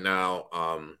stuff right now.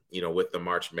 With the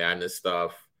March Madness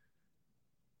stuff,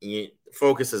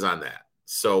 focus is on that.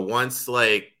 So once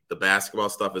the basketball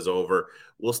stuff is over,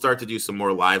 we'll start to do some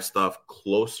more live stuff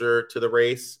closer to the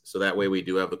race. So that way we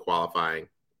do have the qualifying,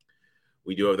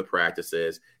 we do have the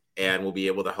practices, and we'll be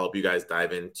able to help you guys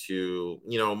dive into,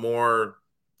 more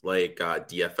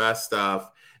DFS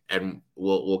stuff. And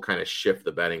we'll kind of shift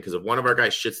the betting, because if one of our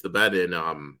guys shits the bet in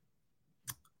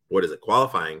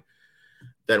qualifying,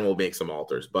 then we'll make some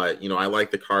alters. But I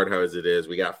like the card how as it is.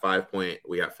 We got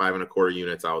 5.25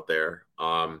 units out there.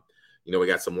 We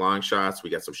got some long shots, we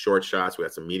got some short shots, we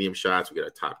got some medium shots, we got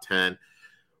a top 10.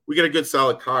 We got a good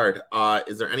solid card.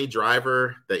 Is there any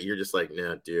driver that you're just like,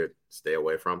 nah, dude, stay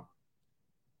away from?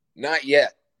 Not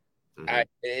yet. Mm-hmm.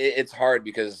 It's hard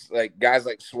because guys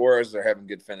like Suarez are having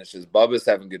good finishes. Bubba's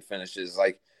having good finishes.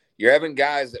 You're having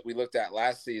guys that we looked at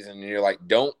last season, and you're like,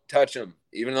 don't touch them.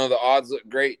 Even though the odds look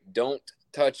great, don't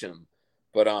touch them.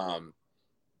 But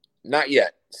not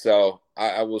yet. So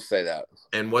I will say that.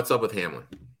 And what's up with Hamlin?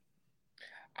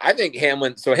 I think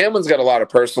Hamlin's got a lot of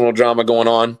personal drama going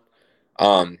on.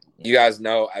 You guys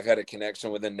know I've had a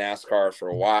connection within NASCAR for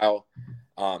a while.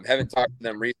 Haven't talked to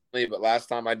them recently, but last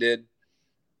time I did,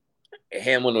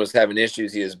 Hamlin was having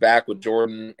issues. He was back with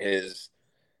Jordan, his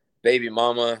baby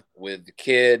mama with the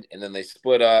kid, and then they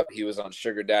split up. He was on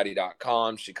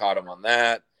sugardaddy.com. She caught him on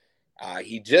that.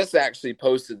 He just actually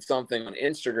posted something on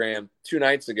Instagram 2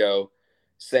 nights ago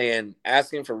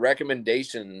asking for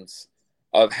recommendations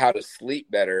of how to sleep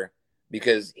better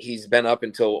because he's been up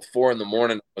until 4 a.m.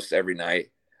 almost every night.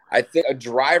 I think a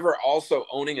driver also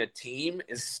owning a team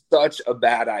is such a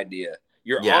bad idea.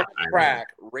 You're on the track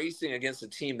racing against a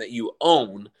team that you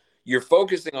own. You're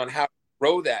focusing on how to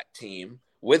grow that team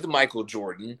with Michael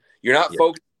Jordan. You're not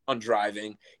focused on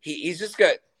driving. He's just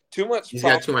got too much. He's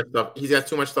got too much stuff. He's got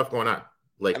too much stuff going on.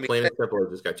 Plain and simple, he's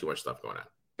just got too much stuff going on.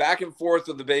 Back and forth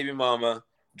with the baby mama,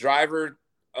 driver,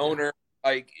 owner.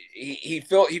 He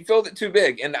filled it too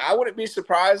big, and I wouldn't be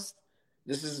surprised.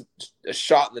 This is a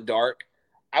shot in the dark.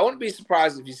 I wouldn't be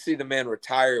surprised if you see the man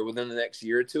retire within the next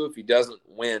year or two if he doesn't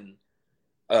win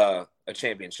a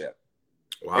championship.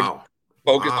 Wow.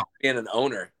 Focus on being an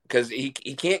owner because he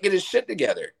can't get his shit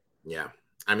together. Yeah.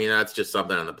 I mean, that's just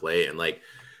something on the plate. And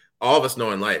all of us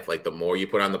know in life, the more you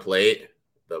put on the plate,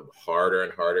 the harder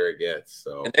and harder it gets.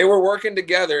 So, and they were working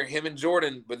together, him and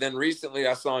Jordan. But then recently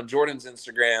I saw on Jordan's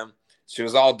Instagram, she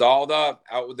was all dolled up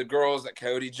out with the girls at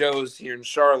Coyote Joe's here in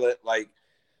Charlotte.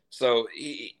 So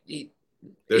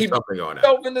there's something going on.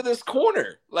 Dove into this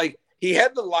corner. He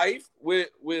had the life with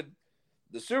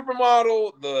the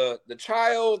supermodel, the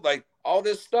child, all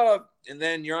this stuff, and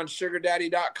then you're on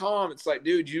sugardaddy.com. It's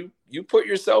dude, you put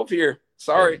yourself here.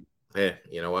 Sorry. Hey,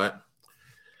 you know what?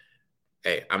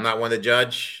 Hey, I'm not one to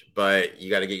judge, but you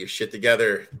got to get your shit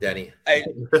together, Denny. Hey,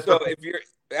 so if you're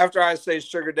after I say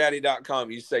sugardaddy.com,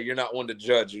 you say you're not one to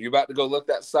judge. Are you about to go look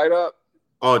that site up?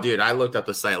 Oh, dude, I looked up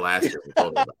the site last year.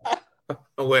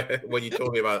 When you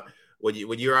told me about when you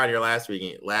were on your last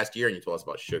year and you told us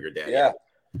about Sugar Daddy. Yeah.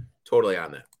 Totally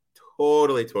on that.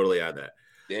 Totally on that.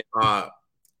 Yeah.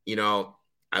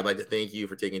 I'd like to thank you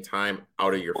for taking time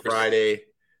out of your Friday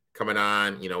coming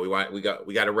on. We got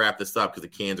to wrap this up because the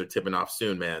cans are tipping off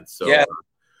soon, man. So yeah,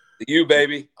 The U,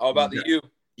 baby. All about the U.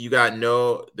 You got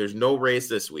there's no race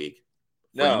this week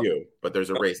for you, but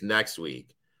there's a race next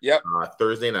week. Yep.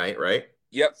 Thursday night, right?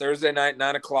 Yep. Thursday night,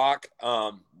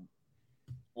 9:00.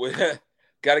 We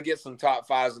got to get some top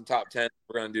 5s and top 10s.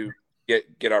 We're going to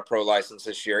get our pro license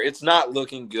this year. It's not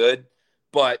looking good,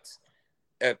 but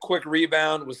a quick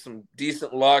rebound with some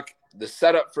decent luck. The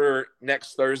setup for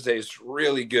next Thursday is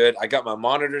really good. I got my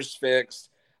monitors fixed.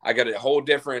 I got a whole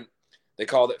different, they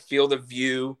called it field of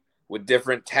view with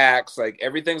different tacks. Like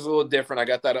everything's a little different. I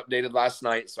got that updated last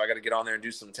night, so I got to get on there and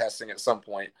do some testing at some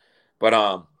point.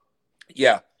 But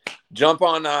yeah, jump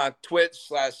on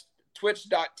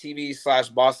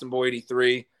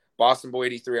twitch.tv/BostonBoy83,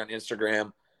 BostonBoy83 on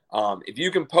Instagram. If you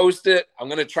can post it, I'm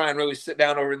going to try and really sit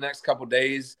down over the next couple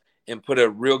days and put a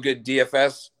real good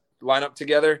DFS lineup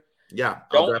together. Yeah,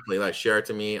 I'll definitely share it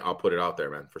to me. I'll put it out there,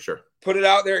 man, for sure. Put it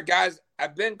out there, guys.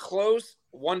 I've been close.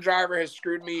 One driver has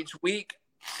screwed me each week,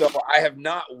 so I have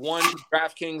not won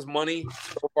DraftKings money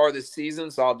so far this season,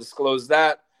 so I'll disclose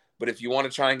that. But if you want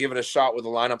to try and give it a shot with the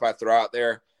lineup I throw out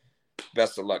there,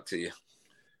 best of luck to you.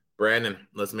 Brandon,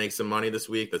 let's make some money this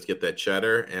week. Let's get that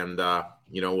cheddar, and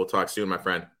we'll talk soon, my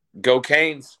friend. Go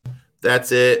Canes.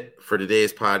 That's it for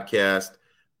today's podcast.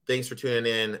 Thanks for tuning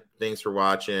in. Thanks for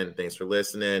watching. Thanks for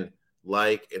listening.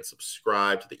 Like and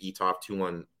subscribe to the ETOP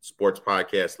 21 Sports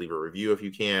Podcast. Leave a review if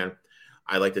you can.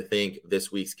 I'd like to thank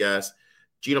this week's guest,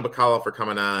 Gino Bacallo, for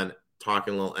coming on,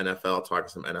 talking a little NFL, talking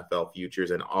some NFL futures,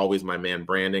 and always my man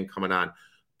Brandon coming on,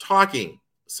 talking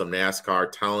some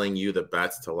NASCAR, telling you the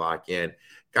bets to lock in.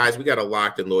 Guys, we got a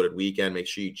locked and loaded weekend. Make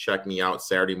sure you check me out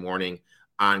Saturday morning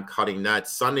on Cutting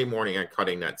Nuts, Sunday morning on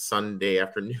Cutting Nuts, Sunday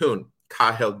afternoon,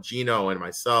 Kyle, Gino, and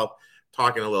myself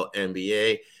talking a little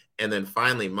NBA. And then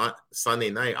finally,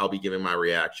 Sunday night, I'll be giving my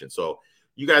reaction. So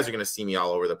you guys are going to see me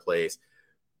all over the place.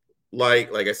 Like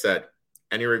I said,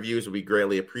 any reviews would be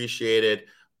greatly appreciated.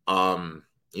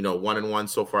 1-1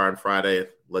 so far on Friday.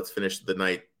 Let's finish the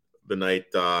night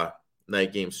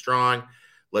game strong.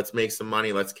 Let's make some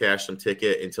money. Let's cash some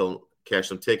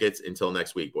tickets until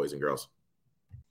next week, boys and girls.